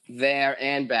 There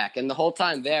and back. And the whole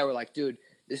time there, we're like, dude,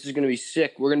 this is going to be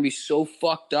sick. We're going to be so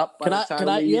fucked up by the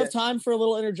time you have time for a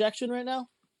little interjection right now?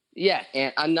 Yeah.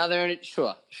 And another,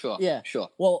 sure. Yeah. Sure.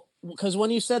 Well, because when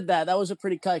you said that was a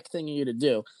pretty kike thing of you to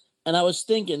do. And I was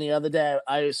thinking the other day,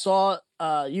 I saw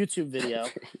a YouTube video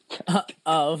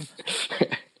of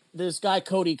this guy,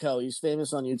 Cody Co. He's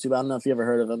famous on YouTube. I don't know if you ever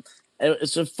heard of him.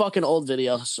 It's a fucking old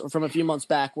video from a few months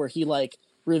back where he like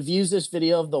reviews this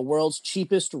video of the world's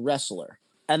cheapest wrestler.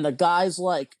 And the guy's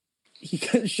like, he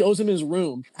shows him his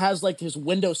room, has like his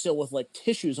windowsill with like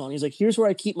tissues on. He's like, here's where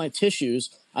I keep my tissues.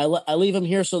 I leave them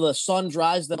here so the sun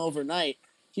dries them overnight.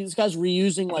 This guy's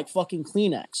reusing like fucking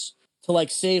Kleenex to like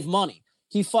save money.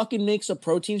 He fucking makes a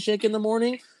protein shake in the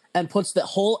morning and puts the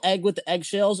whole egg with the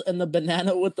eggshells and the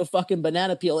banana with the fucking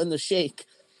banana peel in the shake,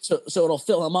 so it'll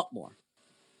fill him up more.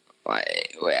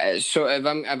 So if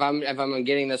I'm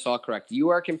getting this all correct, you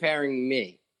are comparing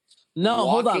me. No,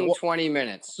 hold on. 20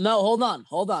 minutes. No, hold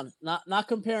on. Not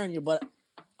comparing you, but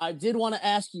I did want to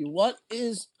ask you, what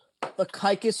is the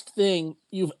kikest thing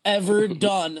you've ever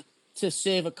done to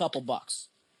save a couple bucks?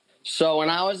 So when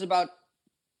I was about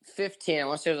 15, I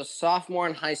want to say I was a sophomore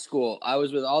in high school. I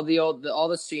was with all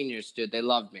the seniors, dude. They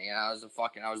loved me, and I was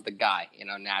the guy,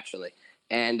 naturally.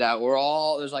 And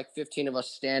there's like 15 of us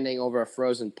standing over a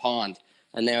frozen pond,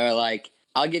 and they were like,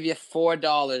 I'll give you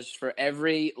 $4 for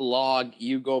every log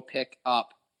you go pick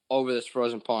up over this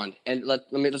frozen pond. And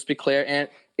let's be clear, Ant,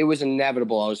 it was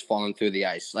inevitable I was falling through the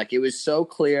ice. Like, it was so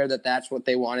clear that that's what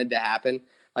they wanted to happen.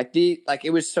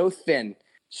 It was so thin.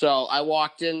 So I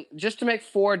walked in just to make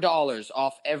 $4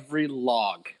 off every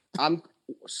log. I'm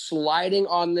sliding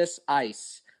on this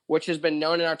ice, which has been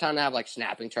known in our town to have like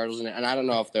snapping turtles in it. And I don't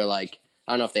know if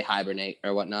they hibernate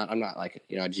or whatnot. I'm not like,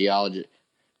 a geologist.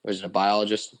 Or is it a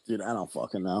biologist? Dude, I don't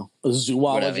fucking know. A zoologist.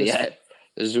 Whatever, yeah.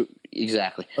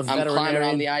 Exactly. I'm climbing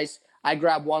on the ice. I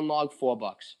grab one log,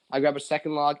 $4. I grab a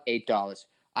second log, $8.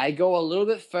 I go a little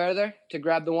bit further to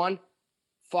grab the one,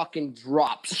 fucking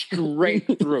drop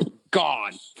straight through.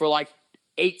 Gone for like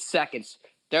 8 seconds.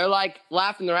 They're like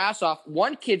laughing their ass off.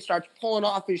 One kid starts pulling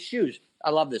off his shoes. I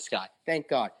love this guy. Thank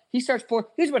God. He's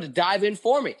about to dive in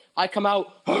for me. I come out.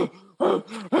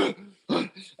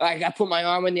 I put my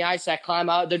arm in the ice. I climb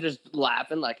out. They're just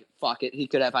laughing like, fuck it. He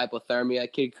could have hypothermia. A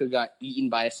kid could have got eaten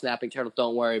by a snapping turtle.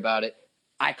 Don't worry about it.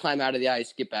 I climb out of the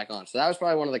ice, get back on. So that was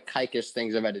probably one of the kikest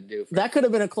things I've had to do. That could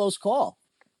have been a close call.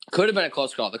 Could have been a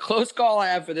close call. The close call I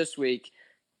have for this week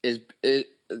is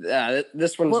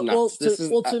this one's nuts.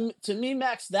 To me,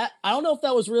 Max, that I don't know if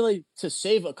that was really to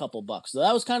save a couple bucks.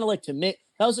 That was kind of like that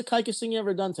was the kikest thing you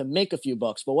ever done to make a few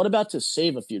bucks. But what about to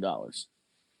save a few dollars?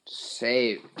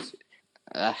 Saved.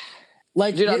 Dude,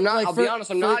 I'll be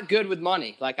honest. I'm not good with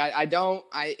money. Like,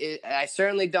 I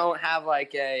certainly don't have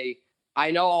like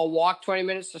I know I'll walk 20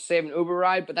 minutes to save an Uber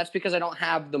ride, but that's because I don't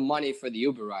have the money for the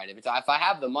Uber ride. If I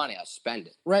have the money, I'll spend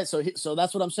it. Right. So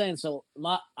that's what I'm saying. So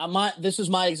this is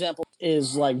my example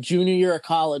is like junior year of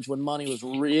college when money was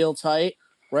real tight.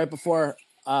 Right before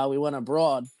we went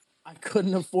abroad, I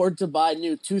couldn't afford to buy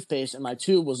new toothpaste, and my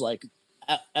tube was like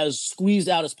as squeezed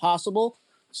out as possible.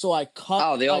 So I cut.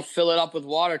 Oh, they don't fill it up with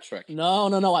water trick.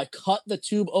 No. I cut the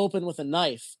tube open with a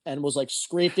knife and was like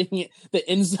scraping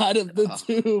the inside of the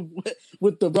tube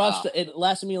with the brush. It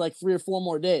lasted me like 3 or 4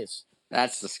 more days.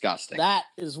 That's disgusting. That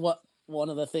is one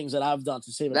of the things that I've done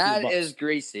to save a few bucks. That is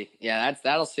greasy. Yeah,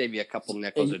 that'll save you a couple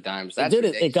nickels or dimes. That's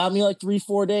it got me like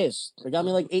 3-4 days. It got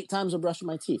me like 8 times of brushing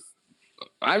my teeth.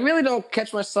 I really don't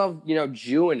catch myself,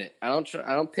 Jewing it. I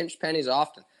don't pinch pennies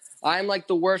often. I'm like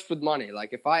the worst with money.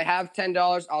 Like if I have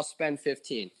 $10, I'll spend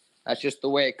 15. That's just the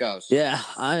way it goes. Yeah,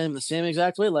 I am the same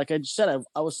exact way. Like I just said,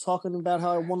 I was talking about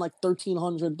how I won like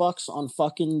 $1,300 on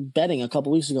fucking betting a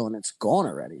couple weeks ago, and it's gone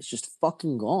already. It's just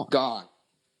fucking gone. Gone.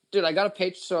 Dude, I got a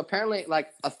paycheck. So apparently like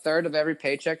a third of every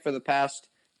paycheck for the past,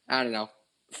 I don't know,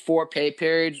 4 pay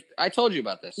periods. I told you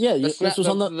about this. Yeah, this was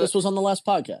on the last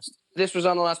podcast. This was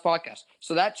on the last podcast.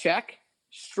 So that check,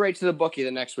 straight to the bookie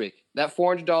the next week. That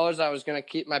 $400 I was going to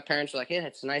keep. My parents were like, hey,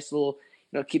 it's a nice little,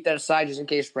 keep that aside just in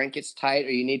case rent gets tight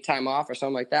or you need time off or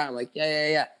something like that. I'm like,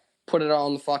 yeah. Put it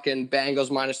on the fucking Bengals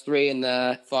 -3 and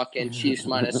the fucking Chiefs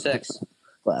 -6.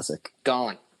 Classic.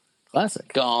 Gone.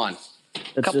 Classic. Gone.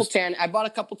 I bought a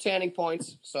couple tanning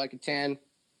points so I could tan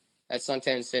at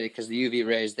Suntan City because the UV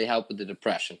rays, they help with the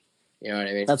depression. You know what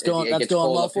I mean? That's going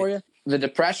well for you? The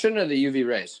depression or the UV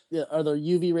rays? Yeah, are the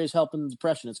UV rays helping the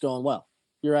depression? It's going well.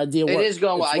 Your idea works. It is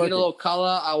going well. I get a little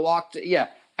color. I walked. Yeah,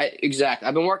 exactly.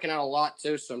 I've been working out a lot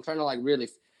too, so I'm trying to like really,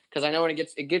 because I know when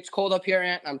it gets cold up here,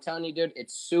 Ant. I'm telling you, dude,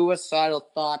 it's suicidal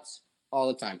thoughts all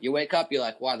the time. You wake up, you're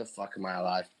like, why the fuck am I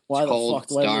alive? Why the fuck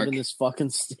do I live in this fucking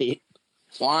state?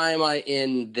 Why am I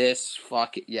in this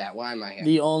fucking? Yeah, why am I here?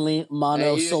 The only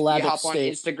monosyllabic you hop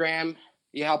state.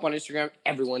 You hop on Instagram.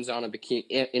 Everyone's on a bikini.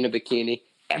 In a bikini.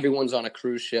 Everyone's on a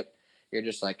cruise ship. You're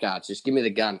just like, God, just give me the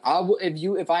gun.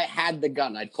 If I had the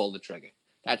gun, I'd pull the trigger.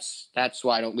 That's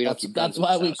why we don't keep guns. That's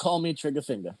why we call me Trigger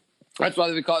Finger. That's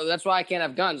why I can't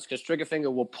have guns, because Trigger Finger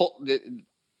will pull the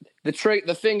trigger.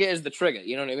 The finger is the trigger.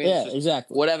 You know what I mean? Yeah,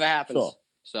 exactly. Whatever happens. Sure.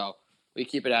 So we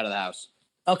keep it out of the house.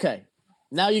 Okay,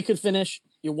 now you can finish.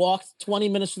 You walked 20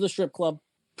 minutes to the strip club.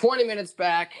 20 minutes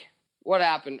back. What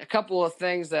happened? A couple of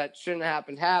things that shouldn't have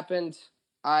happened.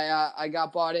 I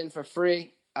got bought in for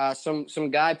free. Some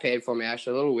guy paid for me,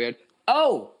 actually, a little weird.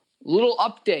 Oh, little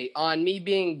update on me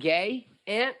being gay,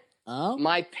 Ant. Oh?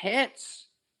 My pants.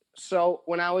 So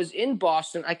when I was in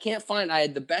Boston, I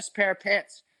had the best pair of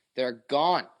pants. They're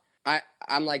gone.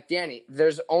 I'm like, Danny,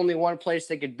 there's only one place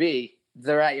they could be.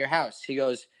 They're at your house. He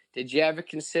goes, did you ever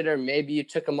consider maybe you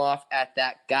took them off at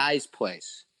that guy's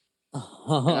place?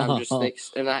 And I'm just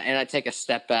thinking, and I take a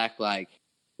step back like,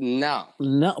 no.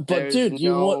 No, but dude,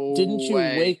 didn't you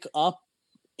wake up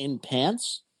in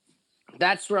pants?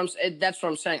 That's what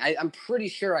I'm saying. I'm pretty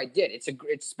sure I did.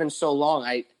 It's been so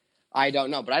long. I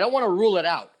don't know, but I don't want to rule it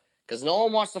out because no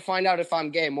one wants to find out if I'm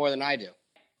gay more than I do.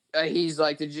 He's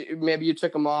like, maybe you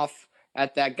took him off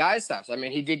at that guy's house? I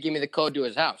mean, he did give me the code to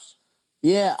his house.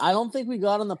 Yeah, I don't think we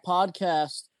got on the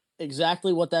podcast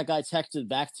exactly what that guy texted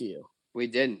back to you. We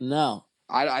didn't. No.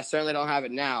 I certainly don't have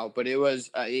it now, but it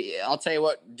was, I'll tell you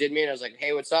what did me. I was like,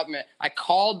 hey, what's up, man? I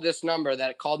called this number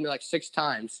that called me like 6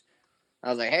 times. I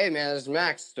was like, hey, man, this is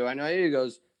Max. Do I know you? He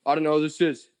goes, I don't know who this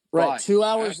is. Right. Bye. 2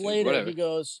 hours later, whatever. He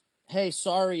goes, hey,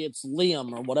 sorry, it's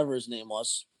Liam or whatever his name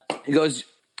was. He goes,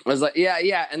 I was like,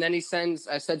 yeah. And then I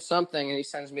said something, and he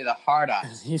sends me the hard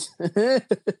eyes.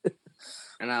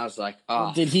 And I was like,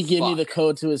 oh, did he give me the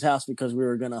code to his house because we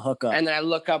were going to hook up? And then I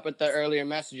look up at the earlier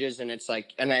messages, and it's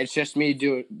like, and it's just me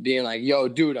being like, yo,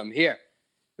 dude, I'm here.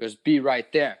 It goes, be right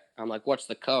there. I'm like, what's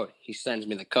the code? He sends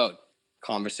me the code.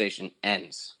 Conversation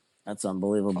ends. That's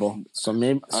unbelievable. So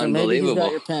maybe he's got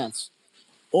your pants.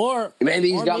 Or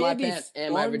maybe he's got my pants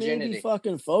and my virginity. Maybe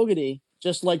fucking Fogarty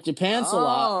just liked your pants a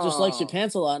lot. Just likes your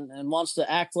pants a lot and wants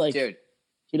to act like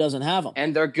he doesn't have them.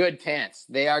 And they're good pants.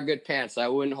 They are good pants. I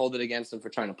wouldn't hold it against them for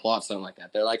trying to plot something like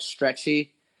that. They're like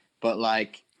stretchy, but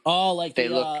like they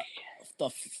look the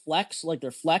flex, like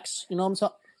they're flex. You know what I'm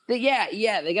talking?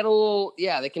 Yeah. They got a little.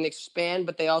 Yeah, they can expand,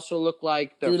 but they also look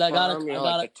like they're firm. I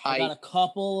got a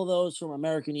couple of those from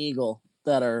American Eagle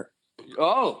that are.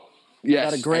 Oh, yes. I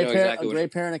got a gray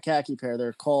pair, and a khaki pair.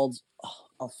 They're called.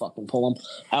 I'll fucking pull them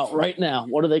out right now.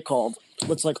 What are they called?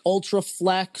 It's like Ultra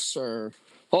Flex or.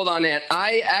 Hold on, Ant.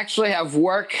 I actually have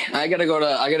work. I gotta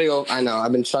go. I know.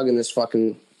 I've been chugging this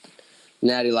fucking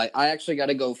Natty Light. I actually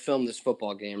gotta go film this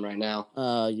football game right now.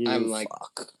 I'm like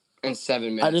in 7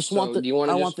 minutes. I just want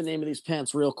the name of these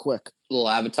pants real quick. Little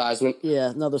advertisement. Yeah,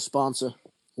 another sponsor.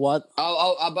 What?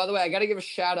 Oh, by the way, I gotta give a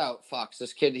shout out, Fox.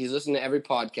 This kid, he's listening to every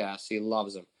podcast. He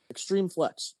loves them. Extreme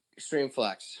Flex.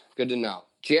 Good to know.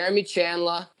 Jeremy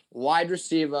Chandler, wide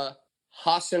receiver,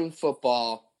 Hassan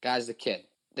football. Guy's the kid.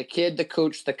 The kid, the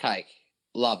coach, the kike.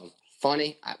 Love him.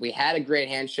 Funny. We had a great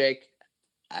handshake.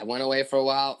 I went away for a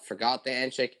while, forgot the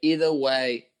handshake. Either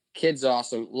way, kid's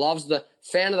awesome. Loves the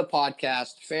fan of the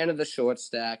podcast, fan of the short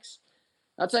stacks.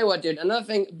 I'll tell you what, dude. Another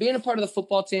thing, being a part of the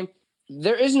football team,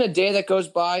 there isn't a day that goes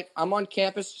by. I'm on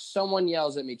campus, someone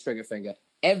yells at me, trigger finger.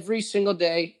 Every single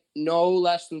day, no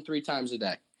less than 3 times a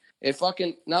day. It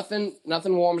fucking nothing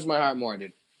warms my heart more,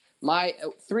 dude. My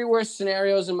 3 worst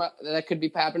scenarios that could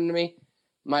be happening to me.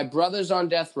 My brother's on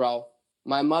death row.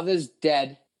 My mother's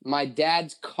dead. My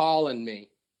dad's calling me.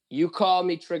 You call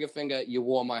me trigger finger, you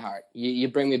warm my heart. You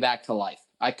bring me back to life.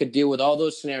 I could deal with all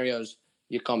those scenarios.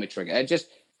 You call me trigger.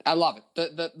 I love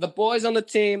it. The boys on the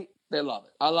team, they love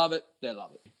it. I love it. They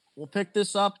love it. We'll pick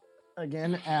this up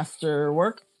again after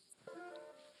work.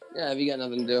 Yeah, have you got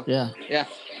nothing to do? Yeah. Yeah.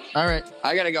 All right.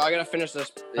 I gotta go. I gotta finish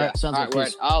this. Yeah. All right, sounds good.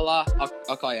 Right.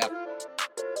 I'll call you up.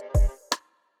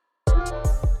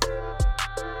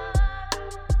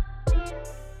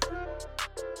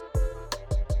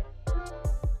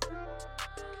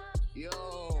 Yo.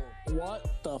 What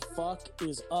the fuck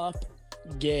is up,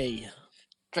 gay?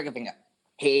 Trigger finger.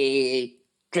 Hey,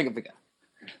 trigger finger.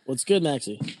 What's good,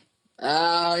 Maxie?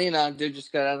 Dude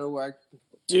just got out of work.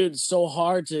 Dude, it's so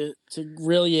hard to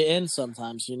reel you in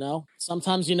sometimes, you know?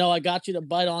 Sometimes, I got you to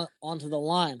bite onto the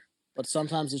line, but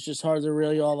sometimes it's just hard to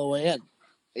reel you all the way in.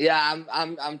 Yeah,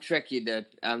 I'm tricky, dude.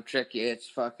 I'm tricky. It's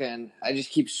fucking, I just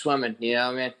keep swimming, you know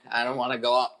what I mean? I don't want to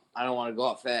go up. I don't want to go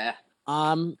up there.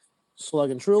 I'm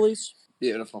slugging Trulies.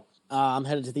 Beautiful. I'm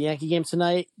headed to the Yankee game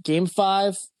tonight. Game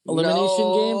 5, elimination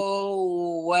game.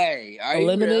 No way. Are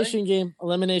elimination you really? game.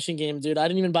 Elimination game, dude. I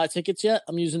didn't even buy tickets yet.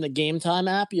 I'm using the Game Time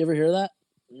app. You ever hear that?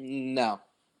 No.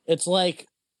 It's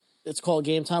called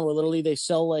Game Time, where literally they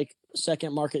sell like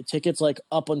second market tickets like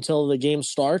up until the game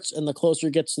starts, and the closer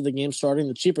it gets to the game starting,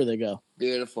 the cheaper they go.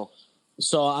 Beautiful.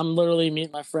 So I'm literally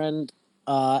meeting my friend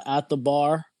at the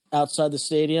bar outside the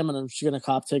stadium, and I'm just gonna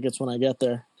cop tickets when I get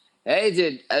there. Hey,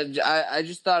 dude, I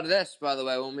just thought of this, by the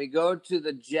way. When we go to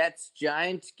the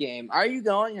Jets-Giants game, are you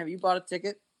going? Have you bought a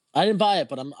ticket? I didn't buy it,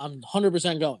 but I'm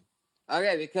 100% going.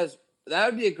 Okay, because that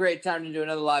would be a great time to do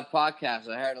another live podcast.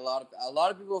 I heard a lot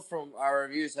of people from our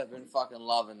reviews have been fucking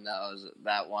loving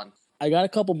that one. I got a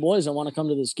couple boys that want to come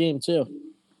to this game too.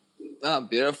 Oh,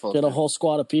 beautiful! Get a whole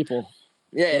squad of people.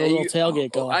 Yeah, get a little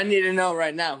tailgate going. I need to know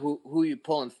right now who you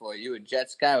pulling for. You a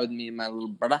Jets guy with me and my little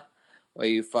brother, or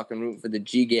you fucking rooting for the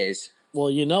G-Gays? Well,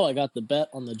 I got the bet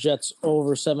on the Jets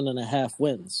over 7.5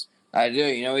 wins. I do.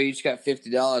 We each got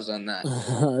 $50 on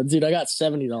that. Dude, I got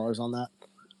 $70 on that.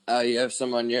 Oh, you have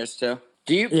some on yours too?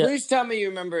 Please tell me you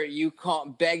remember you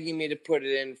begging me to put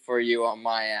it in for you on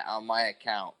my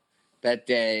account that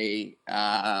day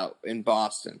in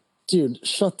Boston. Dude,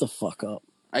 shut the fuck up.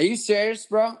 Are you serious,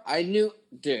 bro? I knew,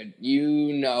 dude.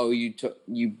 You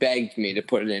begged me to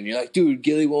put it in. You're like, dude,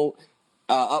 Gilly won't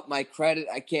up my credit.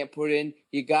 I can't put it in.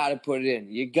 You gotta put it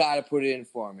in. You gotta put it in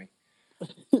for me.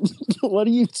 What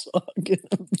are you talking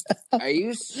about? Are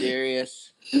you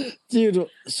serious? Dude,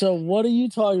 so what are you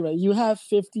talking about? You have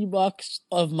 $50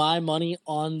 of my money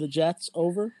on the Jets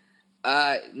over?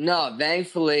 No,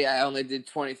 thankfully I only did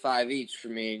 25 each for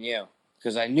me and you.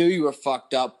 Because I knew you were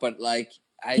fucked up, but like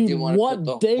I didn't want to put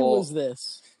the What day was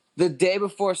this? The day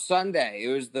before Sunday. It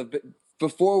was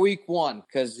before week 1.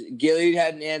 Because Gilly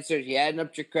hadn't answered, he hadn't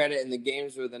upped your credit, and the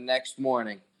games were the next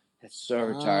morning. It's so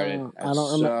retarded. I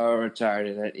don't remember.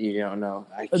 Retarded that you don't know.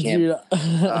 I can't. Dude.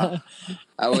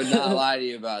 I would not lie to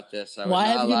you about this. Why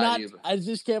have you not? I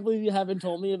just can't believe you haven't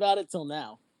told me about it till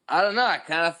now. I don't know. I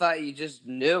kind of thought you just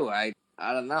knew. I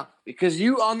don't know. Because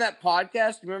you on that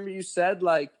podcast, remember you said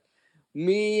like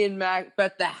me and Mac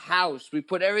bet the house. We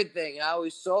put everything. We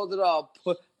sold it all.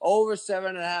 Put over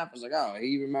 7.5. I was like, oh,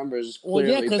 he remembers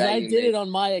clearly. Well, yeah, because I did it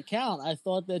on my account. I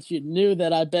thought that you knew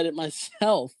that I bet it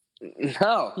myself.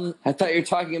 No, I thought you were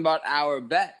talking about our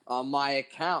bet on my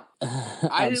account.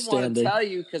 I didn't want to tell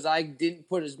you because I didn't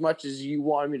put as much as you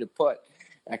wanted me to put.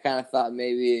 I kind of thought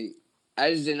maybe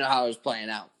I just didn't know how it was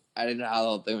playing out. I didn't know how the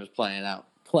whole thing was playing out.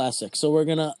 Classic. So I'm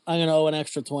gonna owe an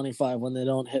extra 25 when they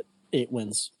don't hit 8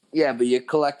 wins. Yeah, but you're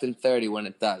collecting 30 when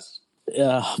it does.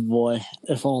 Yeah, boy,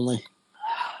 if only.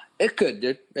 It could,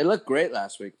 dude. They looked great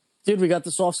last week. Dude, we got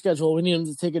the soft schedule. We need them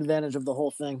to take advantage of the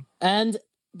whole thing. And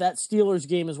that Steelers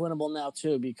game is winnable now,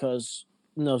 too, because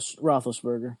no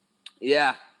Roethlisberger.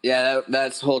 Yeah,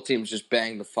 that whole team's just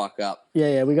banged the fuck up.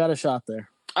 Yeah, we got a shot there.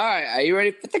 All right, are you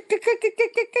ready for the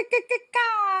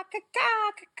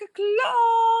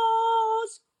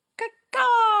close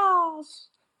calls?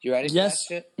 You ready for that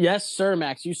shit? Yes, sir,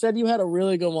 Max. You said you had a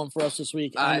really good one for us this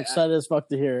week. I'm excited as fuck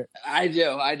to hear it. I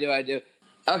do.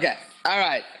 Okay, all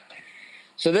right.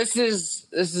 So this is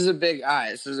a big. All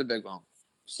right, this is a big one.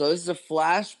 So this is a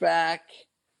flashback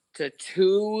to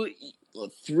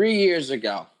 3 years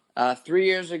ago. 3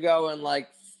 years ago, and like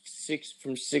 6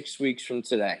 weeks from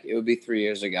today, it would be 3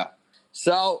 years ago.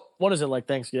 So what is it, like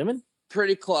Thanksgiving?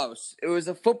 Pretty close. It was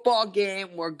a football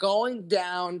game. We're going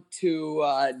down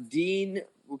to Dean.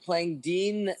 We're playing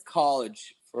Dean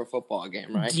College for a football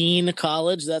game, right? Dean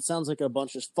College? That sounds like a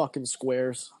bunch of fucking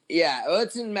squares. Yeah, well,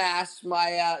 it's in Mass.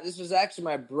 This was actually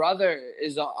my brother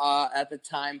is at the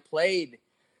time played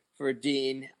for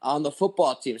Dean on the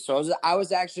football team. So I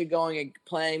was actually going and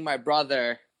playing my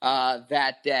brother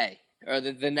that day or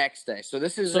the next day. So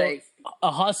this is a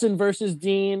Husson versus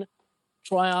Dean,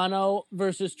 Troiano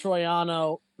versus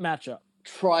Troiano matchup.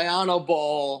 Troiano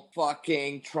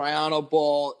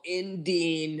Bowl in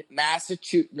Dean,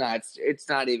 Massachusetts. No, it's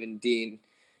not even Dean.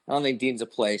 I don't think Dean's a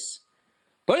place.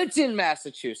 But it's in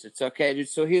Massachusetts, okay, dude?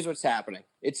 So here's what's happening.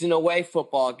 It's an away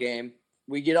football game.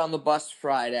 We get on the bus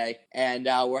Friday, and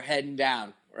we're heading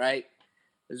down, right?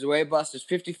 There's a away bus. There's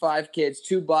 55 kids,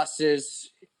 2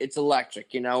 buses. It's electric,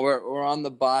 We're on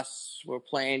the bus. We're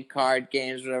playing card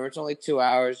games, whatever. It's only 2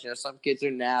 hours. Some kids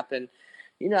are napping.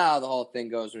 You know how the whole thing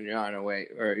goes when you're on a way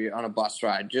or you're on a bus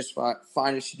ride. Just find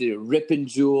what you do. Ripping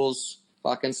jewels.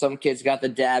 Fucking some kids got the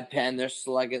dab pen. They're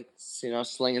slinging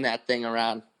that thing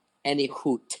around. Any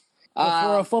hoot.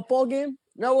 For a football game?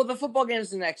 No, well, the football game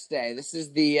is the next day. This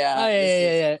is the.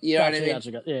 Yeah. You know what I mean?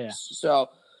 Gotcha. Yeah.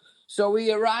 So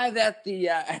we arrive at the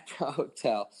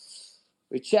hotel.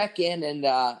 We check in, and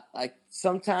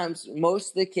sometimes most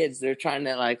of the kids, they're trying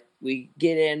to we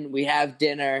get in, we have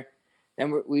dinner,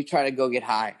 and we try to go get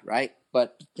high, right?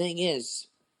 But the thing is,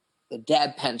 the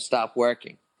dab pen stopped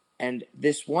working, and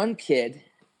this one kid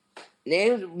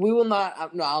named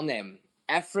I'll name him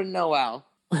Efren Noel.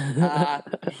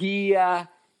 He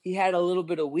had a little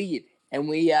bit of weed, and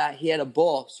he had a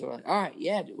bowl. So we're like, all right,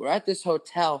 yeah, dude, we're at this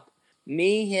hotel.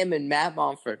 Me, him, and Matt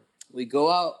Mumford. We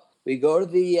go out. We go to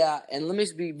the and let me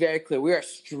be very clear. We are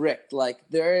strict.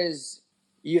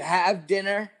 You have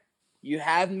dinner, you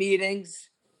have meetings,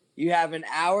 you have an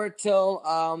hour till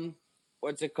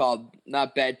what's it called?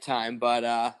 Not bedtime,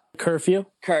 but curfew.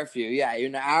 Curfew, yeah. You're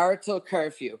an hour till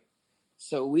curfew.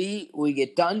 So we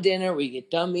get done dinner, we get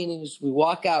done meetings, we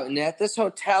walk out, and at this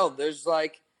hotel, there's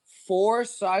 4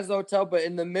 sides of the hotel, but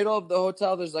in the middle of the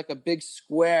hotel, there's a big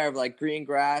square of green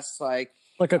grass, like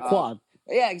a quad.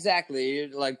 Yeah, exactly.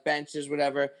 Benches,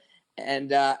 whatever.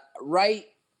 And right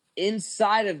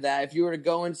inside of that, if you were to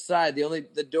go inside,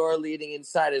 the door leading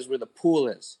inside is where the pool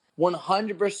is.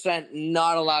 100%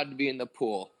 not allowed to be in the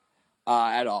pool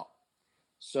at all.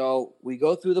 So we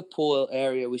go through the pool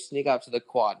area. We sneak out to the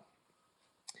quad.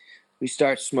 We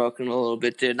start smoking a little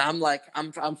bit, dude. And I'm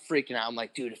freaking out. I'm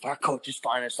like, dude, if our coaches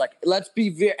find us, let's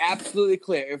be absolutely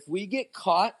clear. If we get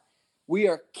caught, we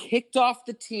are kicked off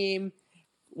the team.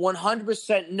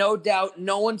 100%, no doubt.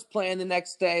 No one's playing the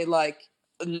next day.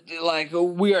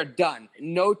 We are done.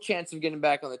 No chance of getting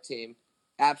back on the team.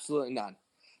 Absolutely none.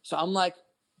 So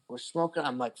we're smoking.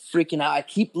 I'm freaking out. I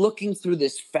keep looking through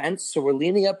this fence. So we're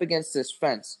leaning up against this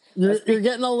fence. You're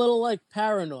getting a little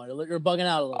paranoid. You're bugging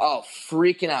out a little. Oh,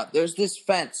 freaking out. There's this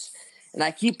fence. And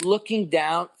I keep looking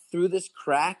down through this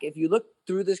crack. If you look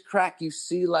through this crack, you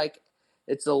see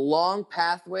it's a long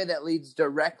pathway that leads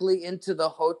directly into the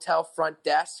hotel front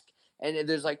desk, and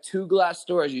there's 2 glass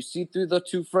doors. You see through the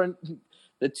 2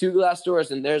 glass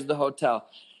doors, and there's the hotel.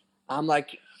 I'm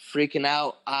freaking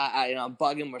out. I'm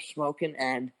bugging. We're smoking,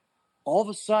 and all of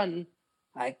a sudden,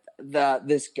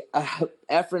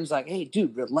 Efren's hey,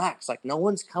 dude, relax. No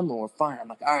one's coming. We're fine.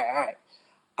 I'm all right.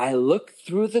 I look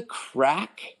through the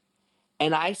crack,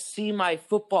 and I see my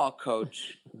football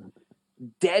coach.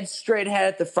 Dead straight ahead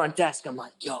at the front desk. I'm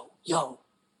yo,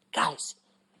 guys,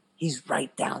 he's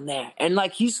right down there. And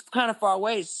he's kind of far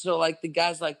away. So the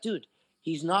guy's dude,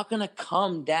 he's not going to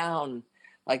come down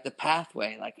the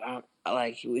pathway.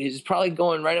 He's probably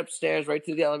going right upstairs, right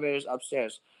to the elevators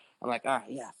upstairs. I'm all right,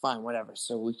 yeah, fine, whatever.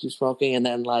 So we keep smoking. And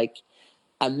then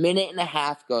a minute and a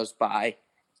half goes by,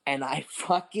 and I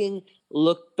fucking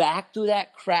look back through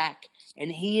that crack,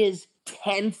 and he is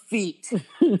 10 feet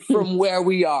from where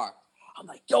we are. I'm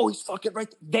yo, he's fucking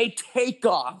right. They take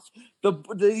off.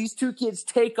 These 2 kids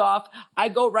take off. I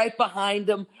go right behind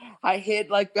them. I hid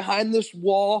behind this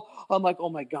wall. I'm oh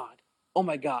my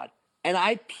God. And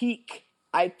I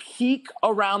peek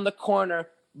around the corner.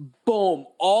 Boom.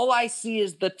 All I see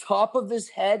is the top of his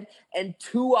head and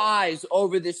 2 eyes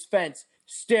over this fence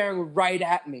staring right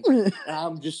at me. And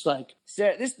I'm just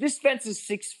this fence is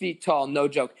 6 feet tall, no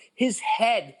joke. His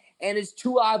head and his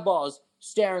 2 eyeballs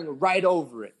staring right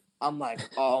over it. I'm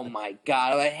oh my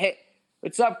God.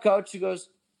 what's up, coach? He goes,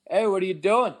 hey, what are you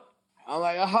doing? I'm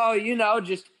like, oh,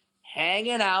 just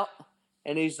hanging out.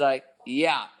 And he's like,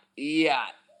 yeah.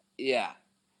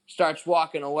 Starts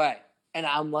walking away. And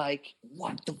I'm like,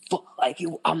 what the fuck?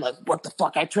 I'm like, what the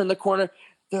fuck? I turn the corner.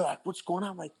 They're like, what's going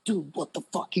on? I'm like, dude, what the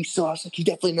fuck? He saw us. Like, he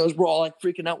definitely knows. We're all like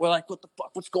freaking out. We're like, what the fuck?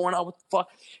 What's going on? What the fuck?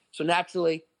 So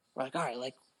naturally, we're like, all right,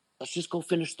 like, let's just go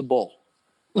finish the bowl.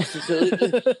 Let's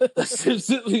just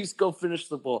at least go finish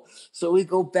the bowl. So we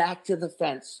go back to the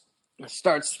fence and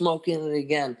start smoking it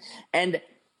again. And,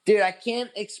 dude, I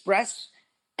can't express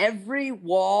every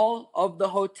wall of the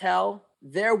hotel,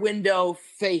 their window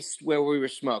faced where we were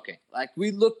smoking. Like,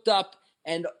 we looked up,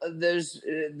 and there's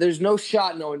no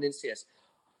shot no one didn't see us.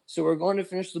 So we're going to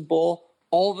finish the bowl.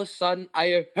 All of a sudden, I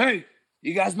hear, hey,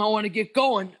 you guys might want to get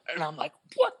going. And I'm like,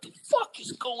 what the fuck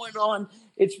is going on?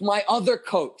 It's my other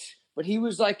coach. But he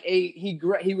was like he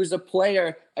was a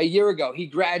player a year ago. He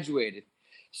graduated.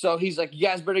 So he's like, you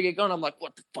guys better get going. I'm like,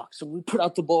 what the fuck? So we put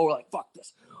out the bowl. We're like, fuck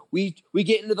this. We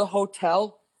get into the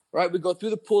hotel, right? We go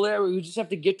through the pool area. We just have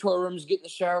to get to our rooms, get in the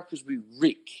shower because we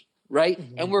reek, right?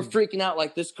 Mm-hmm. And we're freaking out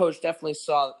like this coach definitely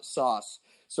saw us.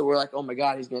 So we're like, oh, my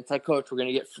God, he's going to tell coach. We're going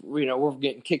to get, we're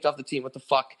getting kicked off the team. What the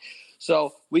fuck?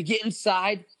 So we get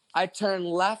inside. I turn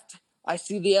left. I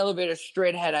see the elevator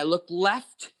straight ahead. I look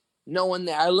left. No one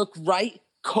there. I look right.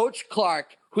 Coach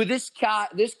Clark, who this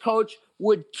coach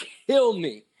would kill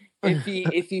me if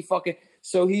he fucking.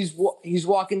 So he's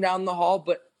walking down the hall,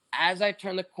 but as I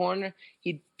turn the corner,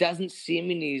 he doesn't see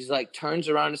me, and he's like turns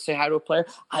around to say hi to a player.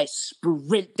 I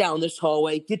sprint down this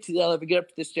hallway, get to the elevator, get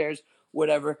up the stairs,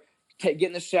 whatever. Get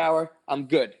in the shower. I'm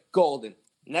good. Golden.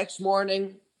 Next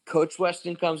morning, Coach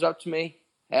Weston comes up to me.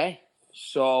 Hey,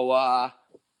 so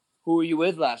who were you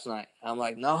with last night? I'm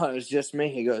like, no, it was just me.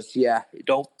 He goes, yeah,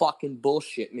 don't fucking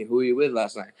bullshit me. Who were you with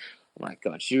last night? I'm like,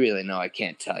 Coach, you really know I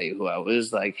can't tell you who I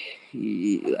was. Like,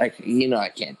 I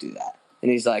can't do that. And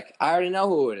he's like, I already know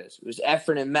who it is. It was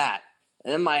Efren and Matt.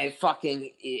 And then my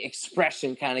fucking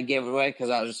expression kind of gave it away because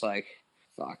I was just like,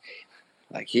 fuck.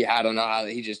 Like, I don't know how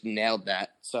he just nailed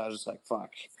that. So I was just like,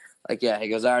 fuck. Like, yeah, he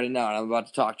goes, I already know. And I'm about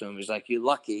to talk to him. He's like, you're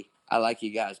lucky. I like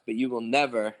you guys. But you will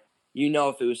never,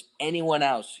 if it was anyone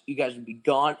else, you guys would be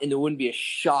gone. And there wouldn't be a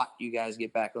shot you guys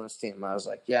get back on this team. I was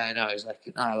like, yeah, I know. He's like,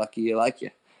 I lucky you like you.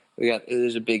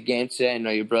 There's a big game today. I know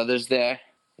your brother's there.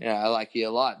 Yeah, I like you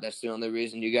a lot. That's the only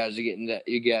reason you guys are going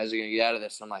to get out of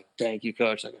this. I'm like, thank you,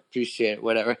 Coach. Like, I appreciate it,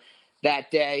 whatever.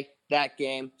 That day, that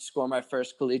game, score my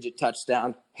first collegiate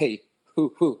touchdown. Hey,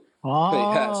 who?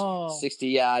 Oh.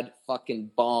 60-yard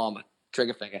fucking bomb.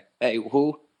 Trigger finger. Hey,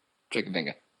 who? Trigger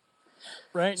finger.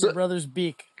 Right in your brother's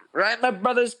beak. Right in my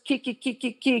brother's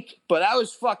keek. But that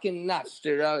was fucking nuts,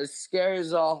 dude. I was scared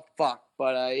as all fuck.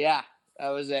 But, yeah, that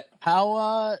was it.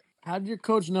 How did your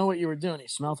coach know what you were doing? He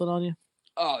smelled it on you?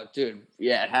 Oh, dude.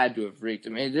 Yeah, it had to have reeked. I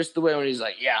mean, just the way when he's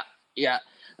like, yeah.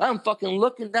 I'm fucking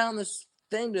looking down this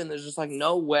thing, and there's just like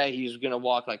no way he's going to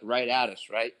walk like right at us,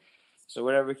 right? So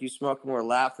whatever, he's smoking, we're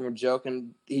laughing, we're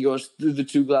joking. He goes through the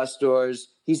 2 glass doors.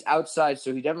 He's outside,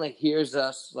 so he definitely hears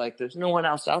us. Like, there's no one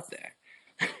else out there.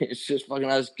 It's just fucking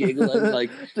us giggling.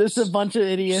 Like, just a bunch of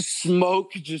idiots.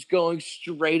 Smoke just going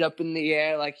straight up in the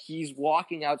air. Like, he's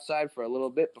walking outside for a little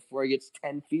bit before he gets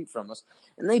 10 feet from us.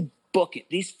 And they book it.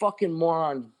 These fucking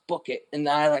morons book it. And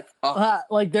I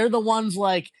like, they're the ones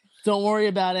like, don't worry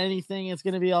about anything. It's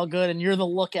going to be all good. And you're the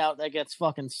lookout that gets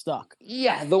fucking stuck.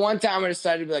 Yeah. The one time I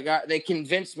decided to be like, all right, they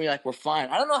convinced me like we're fine.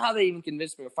 I don't know how they even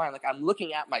convinced me we're fine. Like, I'm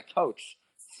looking at my coach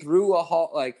through a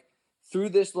hall, like through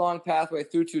this long pathway,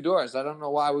 through 2 doors. I don't know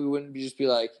why we wouldn't just be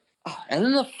like, oh. And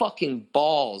then the fucking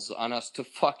balls on us to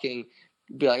fucking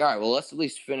be like, all right, well, let's at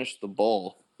least finish the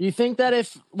bowl. You think that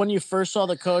if when you first saw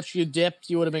the coach, you dipped,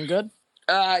 you would have been good?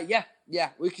 Yeah.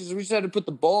 Because we just had to put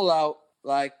the bowl out.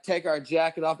 Like, take our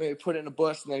jacket off, maybe put it in a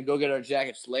bush, and then go get our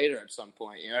jackets later at some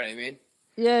point. You know what I mean?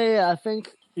 Yeah. I think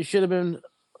you should have been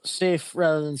safe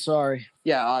rather than sorry.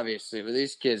 Yeah, obviously. But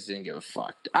these kids didn't give a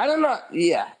fuck. I don't know.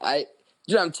 Yeah.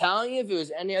 Dude, I'm telling you, if it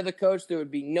was any other coach, there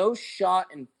would be no shot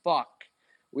in fuck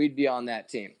we'd be on that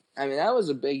team. I mean, that was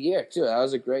a big year, too. That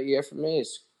was a great year for me.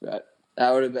 That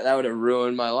would have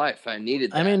ruined my life. I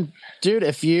needed that. I mean, dude,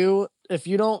 if you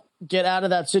don't get out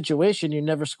of that situation, you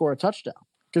never score a touchdown.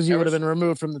 Because you would have been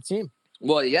removed from the team.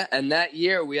 Well, yeah, and that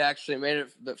year we actually made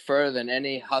it further than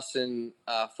any Husson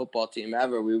football team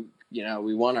ever. We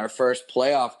won our first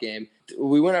playoff game.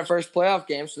 We win our first playoff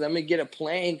game, so then we get a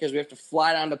plane because we have to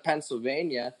fly down to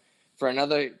Pennsylvania for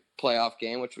another playoff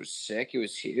game, which was sick. It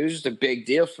was just a big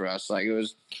deal for us. Like, it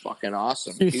was fucking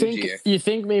awesome. You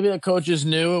think maybe the coaches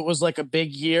knew it was like a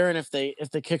big year, and if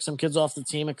they kicked some kids off the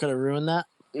team, it could have ruined that?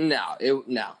 No.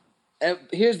 And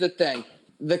here's the thing.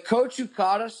 the coach who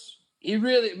caught us,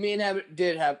 me and him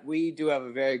we do have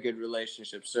a very good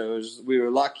relationship. So we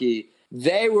were lucky.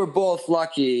 They were both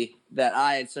lucky that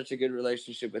I had such a good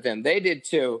relationship with him. They did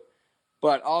too.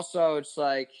 But also it's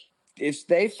like, if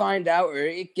they find out or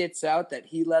it gets out that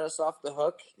he let us off the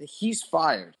hook, he's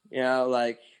fired.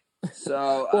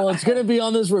 So. Well, it's going to be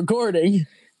on this recording.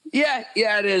 Yeah,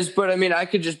 it is. But, I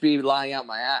could just be lying out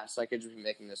my ass. I could just be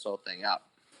making this whole thing up.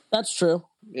 That's true.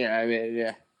 Yeah,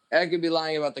 yeah. I could be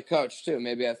lying about the coach, too.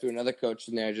 Maybe I threw another coach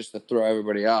in there just to throw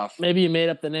everybody off. Maybe you made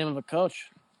up the name of a coach.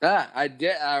 I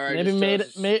did.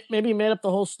 Maybe you made up the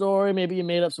whole story. Maybe you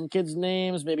made up some kids'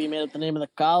 names. Maybe you made up the name of the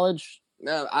college.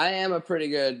 No, I am a pretty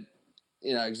good,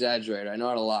 exaggerator. I know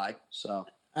how to lie, so.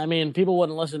 People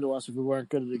wouldn't listen to us if we weren't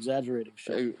good at exaggerating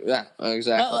shit. Yeah,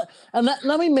 exactly.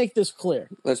 Let me make this clear.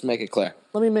 Let's make it clear.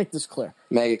 Let me make this clear.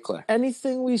 Make it clear.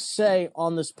 Anything we say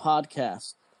on this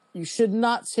podcast, you should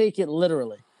not take it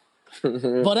literally.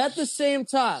 But at the same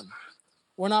time,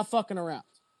 we're not fucking around.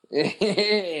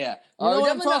 Yeah. You know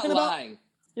what I'm talking about? Lying.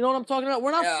 You know what I'm talking about?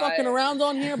 We're not fucking around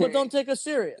on here, but don't take us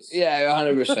serious. Yeah,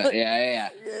 100%. Yeah.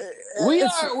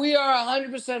 We are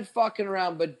 100% fucking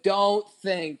around, but do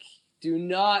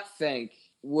not think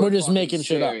we're just making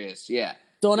serious. Shit up. Yeah.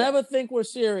 Don't ever think we're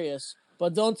serious,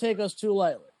 but don't take us too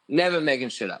lightly. Never making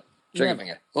shit up. Trigger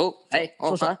finger. Oh, hey.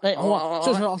 Hold on.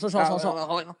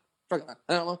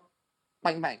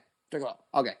 Bang, bang. Trigger.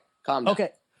 Okay, calm down. Okay.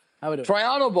 How we doing?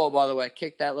 Triano Bowl, by the way,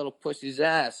 kick that little pussy's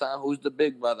ass, huh? Who's the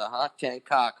big brother, huh? Ten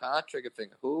cock, huh? Trigger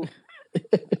finger. Who?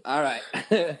 All right.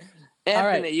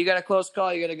 Anthony, you got a close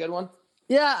call? You got a good one?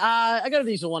 Yeah, I got a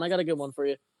decent one. I got a good one for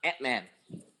you. Ant-Man.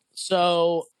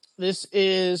 So this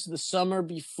is the summer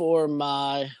before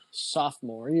my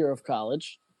sophomore year of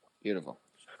college. Beautiful.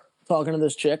 Talking to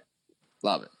this chick.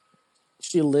 Love it.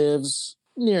 She lives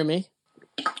near me.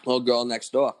 Little girl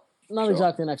next door. Not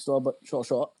exactly next door, but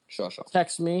sure.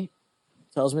 Texts me,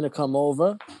 tells me to come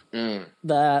over,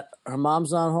 that her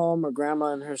mom's not home, her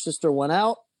grandma and her sister went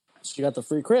out. She got the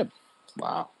free crib.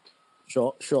 Wow.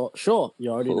 Sure. You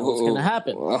already know what's going to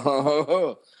happen.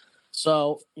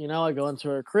 So, I go into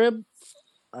her crib.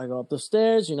 I go up the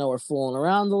stairs. We're fooling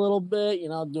around a little bit,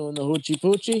 doing the hoochie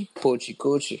poochie. Poochie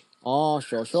coochie. Oh,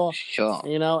 sure. Sure. I'm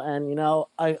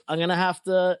going to have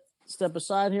to step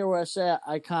aside here where I say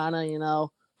I kind of,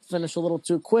 finish a little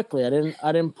too quickly. I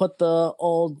didn't put the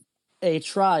old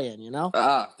try in,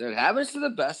 Dude, happens to the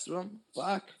best of them.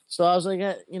 Fuck. So I was like,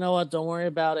 you know what? Don't worry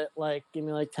about it. Like, give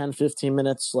me 10, 15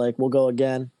 minutes. Like, we'll go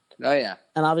again. Oh, yeah.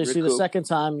 And obviously the second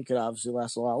time you could obviously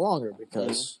last a lot longer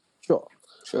because sure.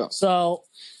 So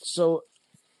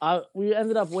we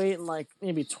ended up waiting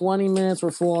maybe 20 minutes.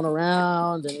 We're fooling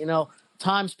around and,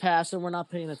 time's passing. We're not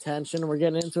paying attention. We're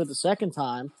getting into it the second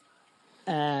time.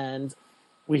 And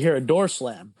we hear a door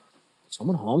slam.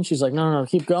 Someone home? She's like, no,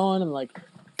 keep going. And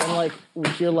we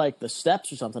hear the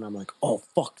steps or something. I'm like, oh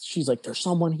fuck. She's like, there's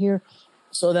someone here.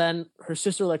 So then her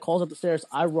sister calls up the stairs.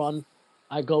 I run.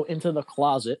 I go into the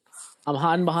closet. I'm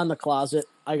hiding behind the closet.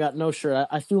 I got no shirt.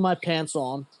 I threw my pants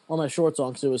on, or my shorts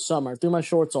on because it was summer. I threw my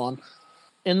shorts on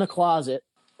in the closet.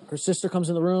 Her sister comes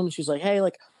in the room. She's like, hey,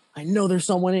 I know there's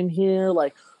someone in here.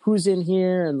 Who's in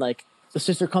here? And the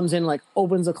sister comes in,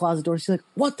 opens the closet door. She's like,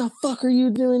 what the fuck are you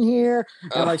doing here?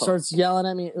 And, starts yelling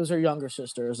at me. It was her younger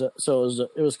sister. So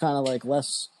it was kind of,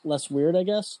 less weird, I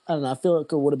guess. I don't know. I feel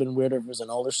like it would have been weirder if it was an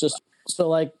older sister.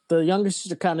 So, the younger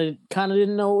sister kind of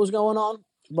didn't know what was going on,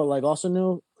 but, also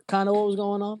knew kind of what was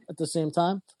going on at the same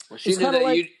time. Well, she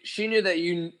knew that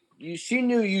you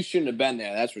shouldn't have been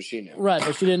there. That's what she knew. Right,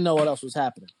 but she didn't know what else was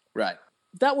happening. Right.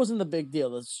 That wasn't the big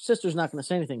deal. The sister's not going to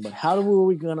say anything, but how were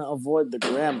we going to avoid the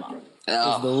grandma?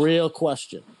 Is the real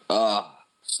question.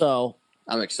 So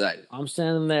I'm excited. I'm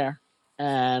standing there,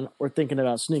 and we're thinking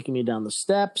about sneaking me down the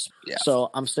steps. Yeah. So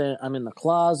I'm in the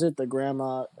closet. The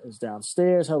grandma is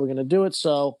downstairs. How are we going to do it?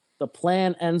 So the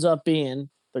plan ends up being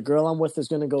the girl I'm with is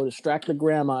going to go distract the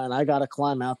grandma, and I got to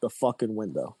climb out the fucking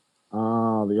window.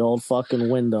 Oh, the old fucking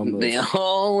window move. The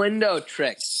old window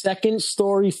trick. Second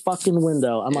story fucking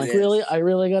window. I'm really? I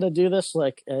really got to do this?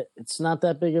 It's not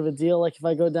that big of a deal. If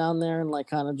I go down there and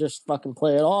kind of just fucking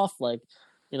play it off, it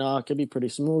could be pretty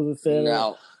smooth with it.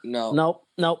 No.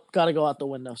 Nope. Got to go out the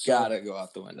window. So, gotta go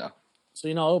out the window. So,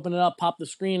 open it up, pop the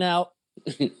screen out.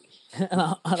 and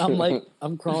I'm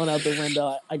I'm crawling out the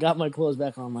window. I got my clothes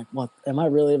back on. I'm like, what? Am I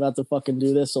really about to fucking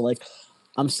do this? So,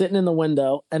 I'm sitting in the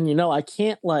window, and I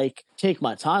can't take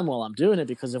my time while I'm doing it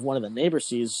because if one of the neighbors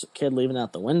sees a kid leaving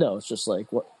out the window, it's just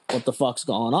what the fuck's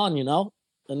going on?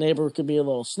 The neighbor could be a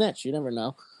little snitch. You never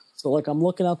know. So I'm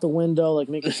looking out the window,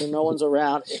 making sure no one's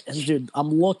around, and dude,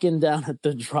 I'm looking down at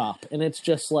the drop, and it's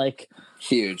just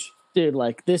huge, dude.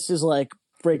 This is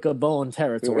break a bone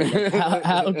territory. Like,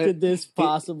 how could this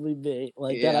possibly be?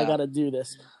 Like, that I got to do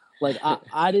this. Like,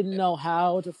 I didn't know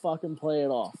how to fucking play it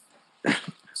off.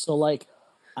 So, like,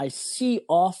 I see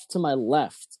off to my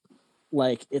left,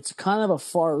 like, it's kind of a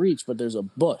far reach, but there's a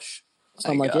bush. So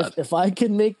I'm like, if I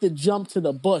can make the jump to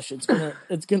the bush,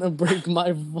 it's gonna break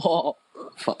my fall.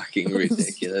 Fucking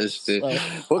ridiculous, dude. So,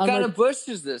 what kind of bush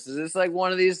is this? Is this like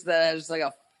one of these that has like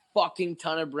a fucking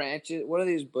ton of branches? What are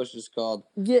these bushes called?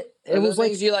 Yeah, it was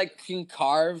like you like can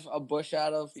carve a bush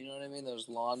out of. You know what I mean? Those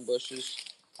lawn bushes.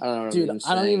 I don't know.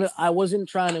 Dude, I wasn't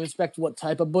trying to inspect what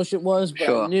type of bush it was, but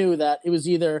I knew that it was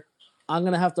either I'm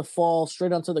gonna have to fall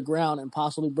straight onto the ground and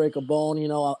possibly break a bone. You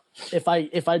know, if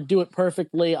I do it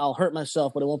perfectly, I'll hurt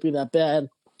myself, but it won't be that bad.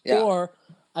 Yeah. Or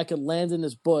I could land in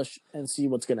this bush and see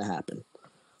what's gonna happen.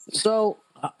 So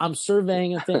I'm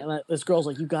surveying a thing, and this girl's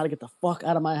like, "You got to get the fuck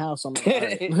out of my house." I'm like, all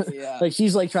right. Like,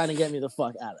 she's like trying to get me the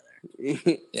fuck out of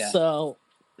there. Yeah. So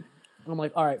I'm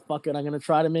like, all right, fuck it. I'm gonna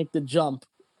try to make the jump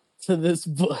to this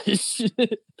bush.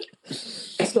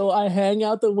 So I hang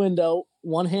out the window,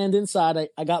 one hand inside.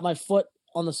 I got my foot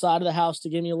on the side of the house to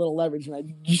give me a little leverage, and I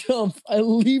jump. I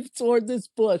leap toward this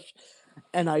bush,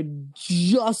 and I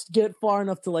just get far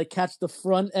enough to like catch the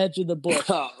front edge of the bush.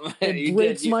 Oh, man, it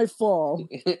breaks my fall.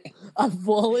 I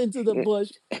fall into the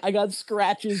bush. I got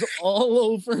scratches all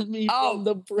over me from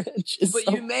the branches.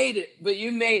 But you made it.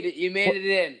 You made it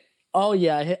in. Oh,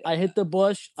 yeah. I hit the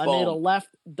bush. Boom. I made a left,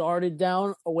 darted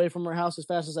down away from her house as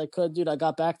fast as I could, dude. I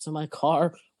got back to my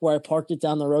car where I parked it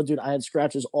down the road, dude. I had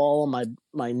scratches all on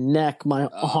my neck, my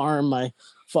arm, my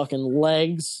fucking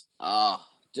legs. Oh,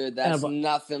 dude, that's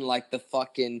nothing like the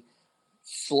fucking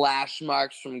slash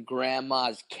marks from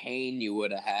grandma's cane you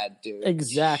would have had, dude.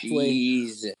 Exactly.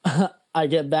 Jesus. I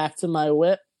get back to my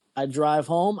whip. I drive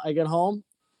home. I get home.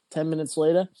 10 minutes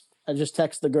later, I just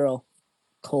text the girl.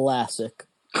 Classic.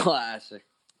 Classic.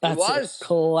 It was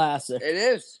classic. It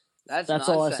is. That's nonsense.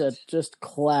 All I said. Just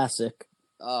classic.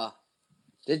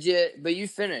 Did you? But you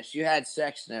finished. You had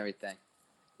sex and everything.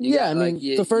 I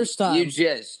mean, the first time you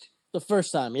jizzed. The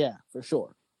first time, yeah, for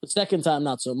sure. The second time,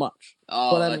 not so much.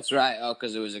 Oh, that's right. Oh,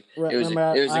 because it was a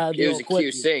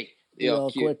QC. The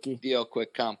old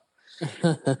quick come.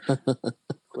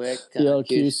 Quick come. The old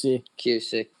QC.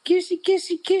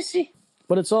 QC.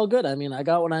 But it's all good. I mean, I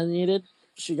got what I needed.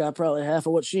 She got probably half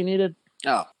of what she needed.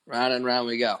 Oh, round and round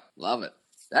we go. Love it.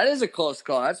 That is a close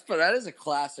call. That is a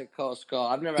classic close call.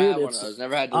 I've never had one of those.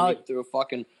 Never had to leap through a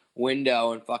fucking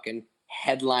window and fucking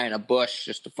headline a bush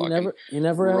just to fucking. You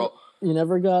never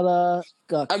got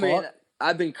caught. I mean,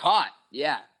 I've been caught.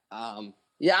 Yeah.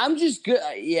 Yeah. I'm just good.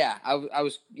 Yeah. I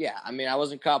was. Yeah. I mean, I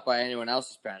wasn't caught by anyone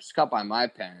else's parents. I was caught by my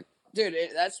parents. Dude,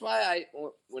 that's why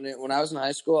when I was in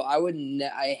high school,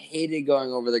 I hated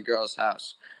going over the girl's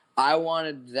house. I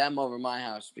wanted them over my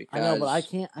house because I know, but I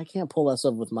can't pull that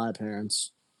stuff with my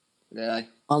parents. Really?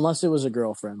 Unless it was a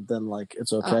girlfriend, then like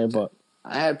it's okay. But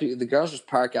I had the girls just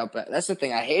park out back. That's the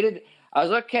thing. I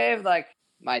was okay if like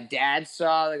my dad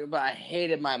saw, but I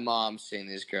hated my mom seeing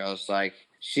these girls. Like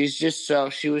she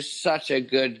was such a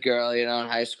good girl, you know, in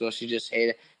high school. She just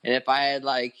hated. And if I had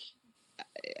like,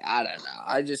 I don't know,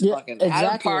 I just fucking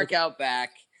had to park out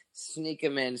back, sneak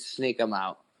them in, sneak them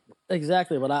out.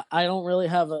 Exactly, but I don't really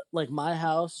have my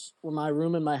house, where my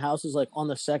room in my house is like on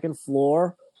the second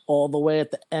floor, all the way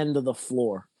at the end of the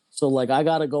floor. So like I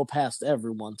gotta go past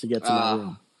everyone to get to my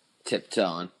room.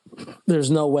 Tiptoeing.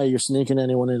 There's no way you're sneaking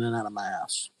anyone in and out of my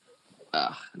house.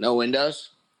 No windows,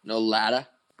 no ladder.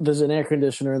 There's an air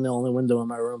conditioner in the only window in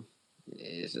my room.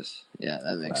 Jesus, yeah,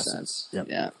 that makes sense. Yep.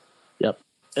 Yeah, yep.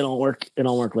 It don't work. It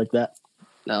don't work like that.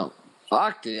 No,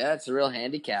 fuck, dude, yeah, it's a real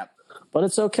handicap. But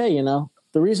it's okay, you know.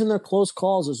 The reason they're close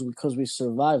calls is because we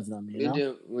survived them.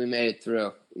 We made it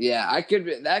through. Yeah,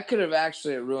 that could have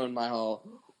actually ruined my whole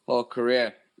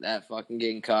career. That fucking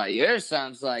getting caught. Yours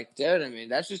sounds like, dude. I mean,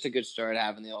 that's just a good story to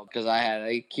have in the old. Because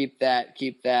I keep that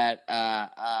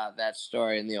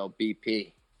story in the old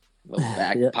BP, the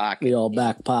back pocket. The old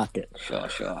back pocket. Sure.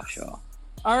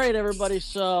 All right, everybody.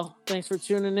 So thanks for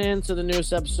tuning in to the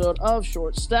newest episode of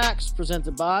Short Stacks,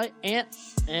 presented by Ant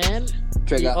and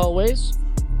Trigga. Always.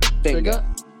 Finger.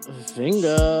 Sure. See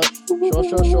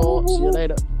you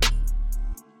later.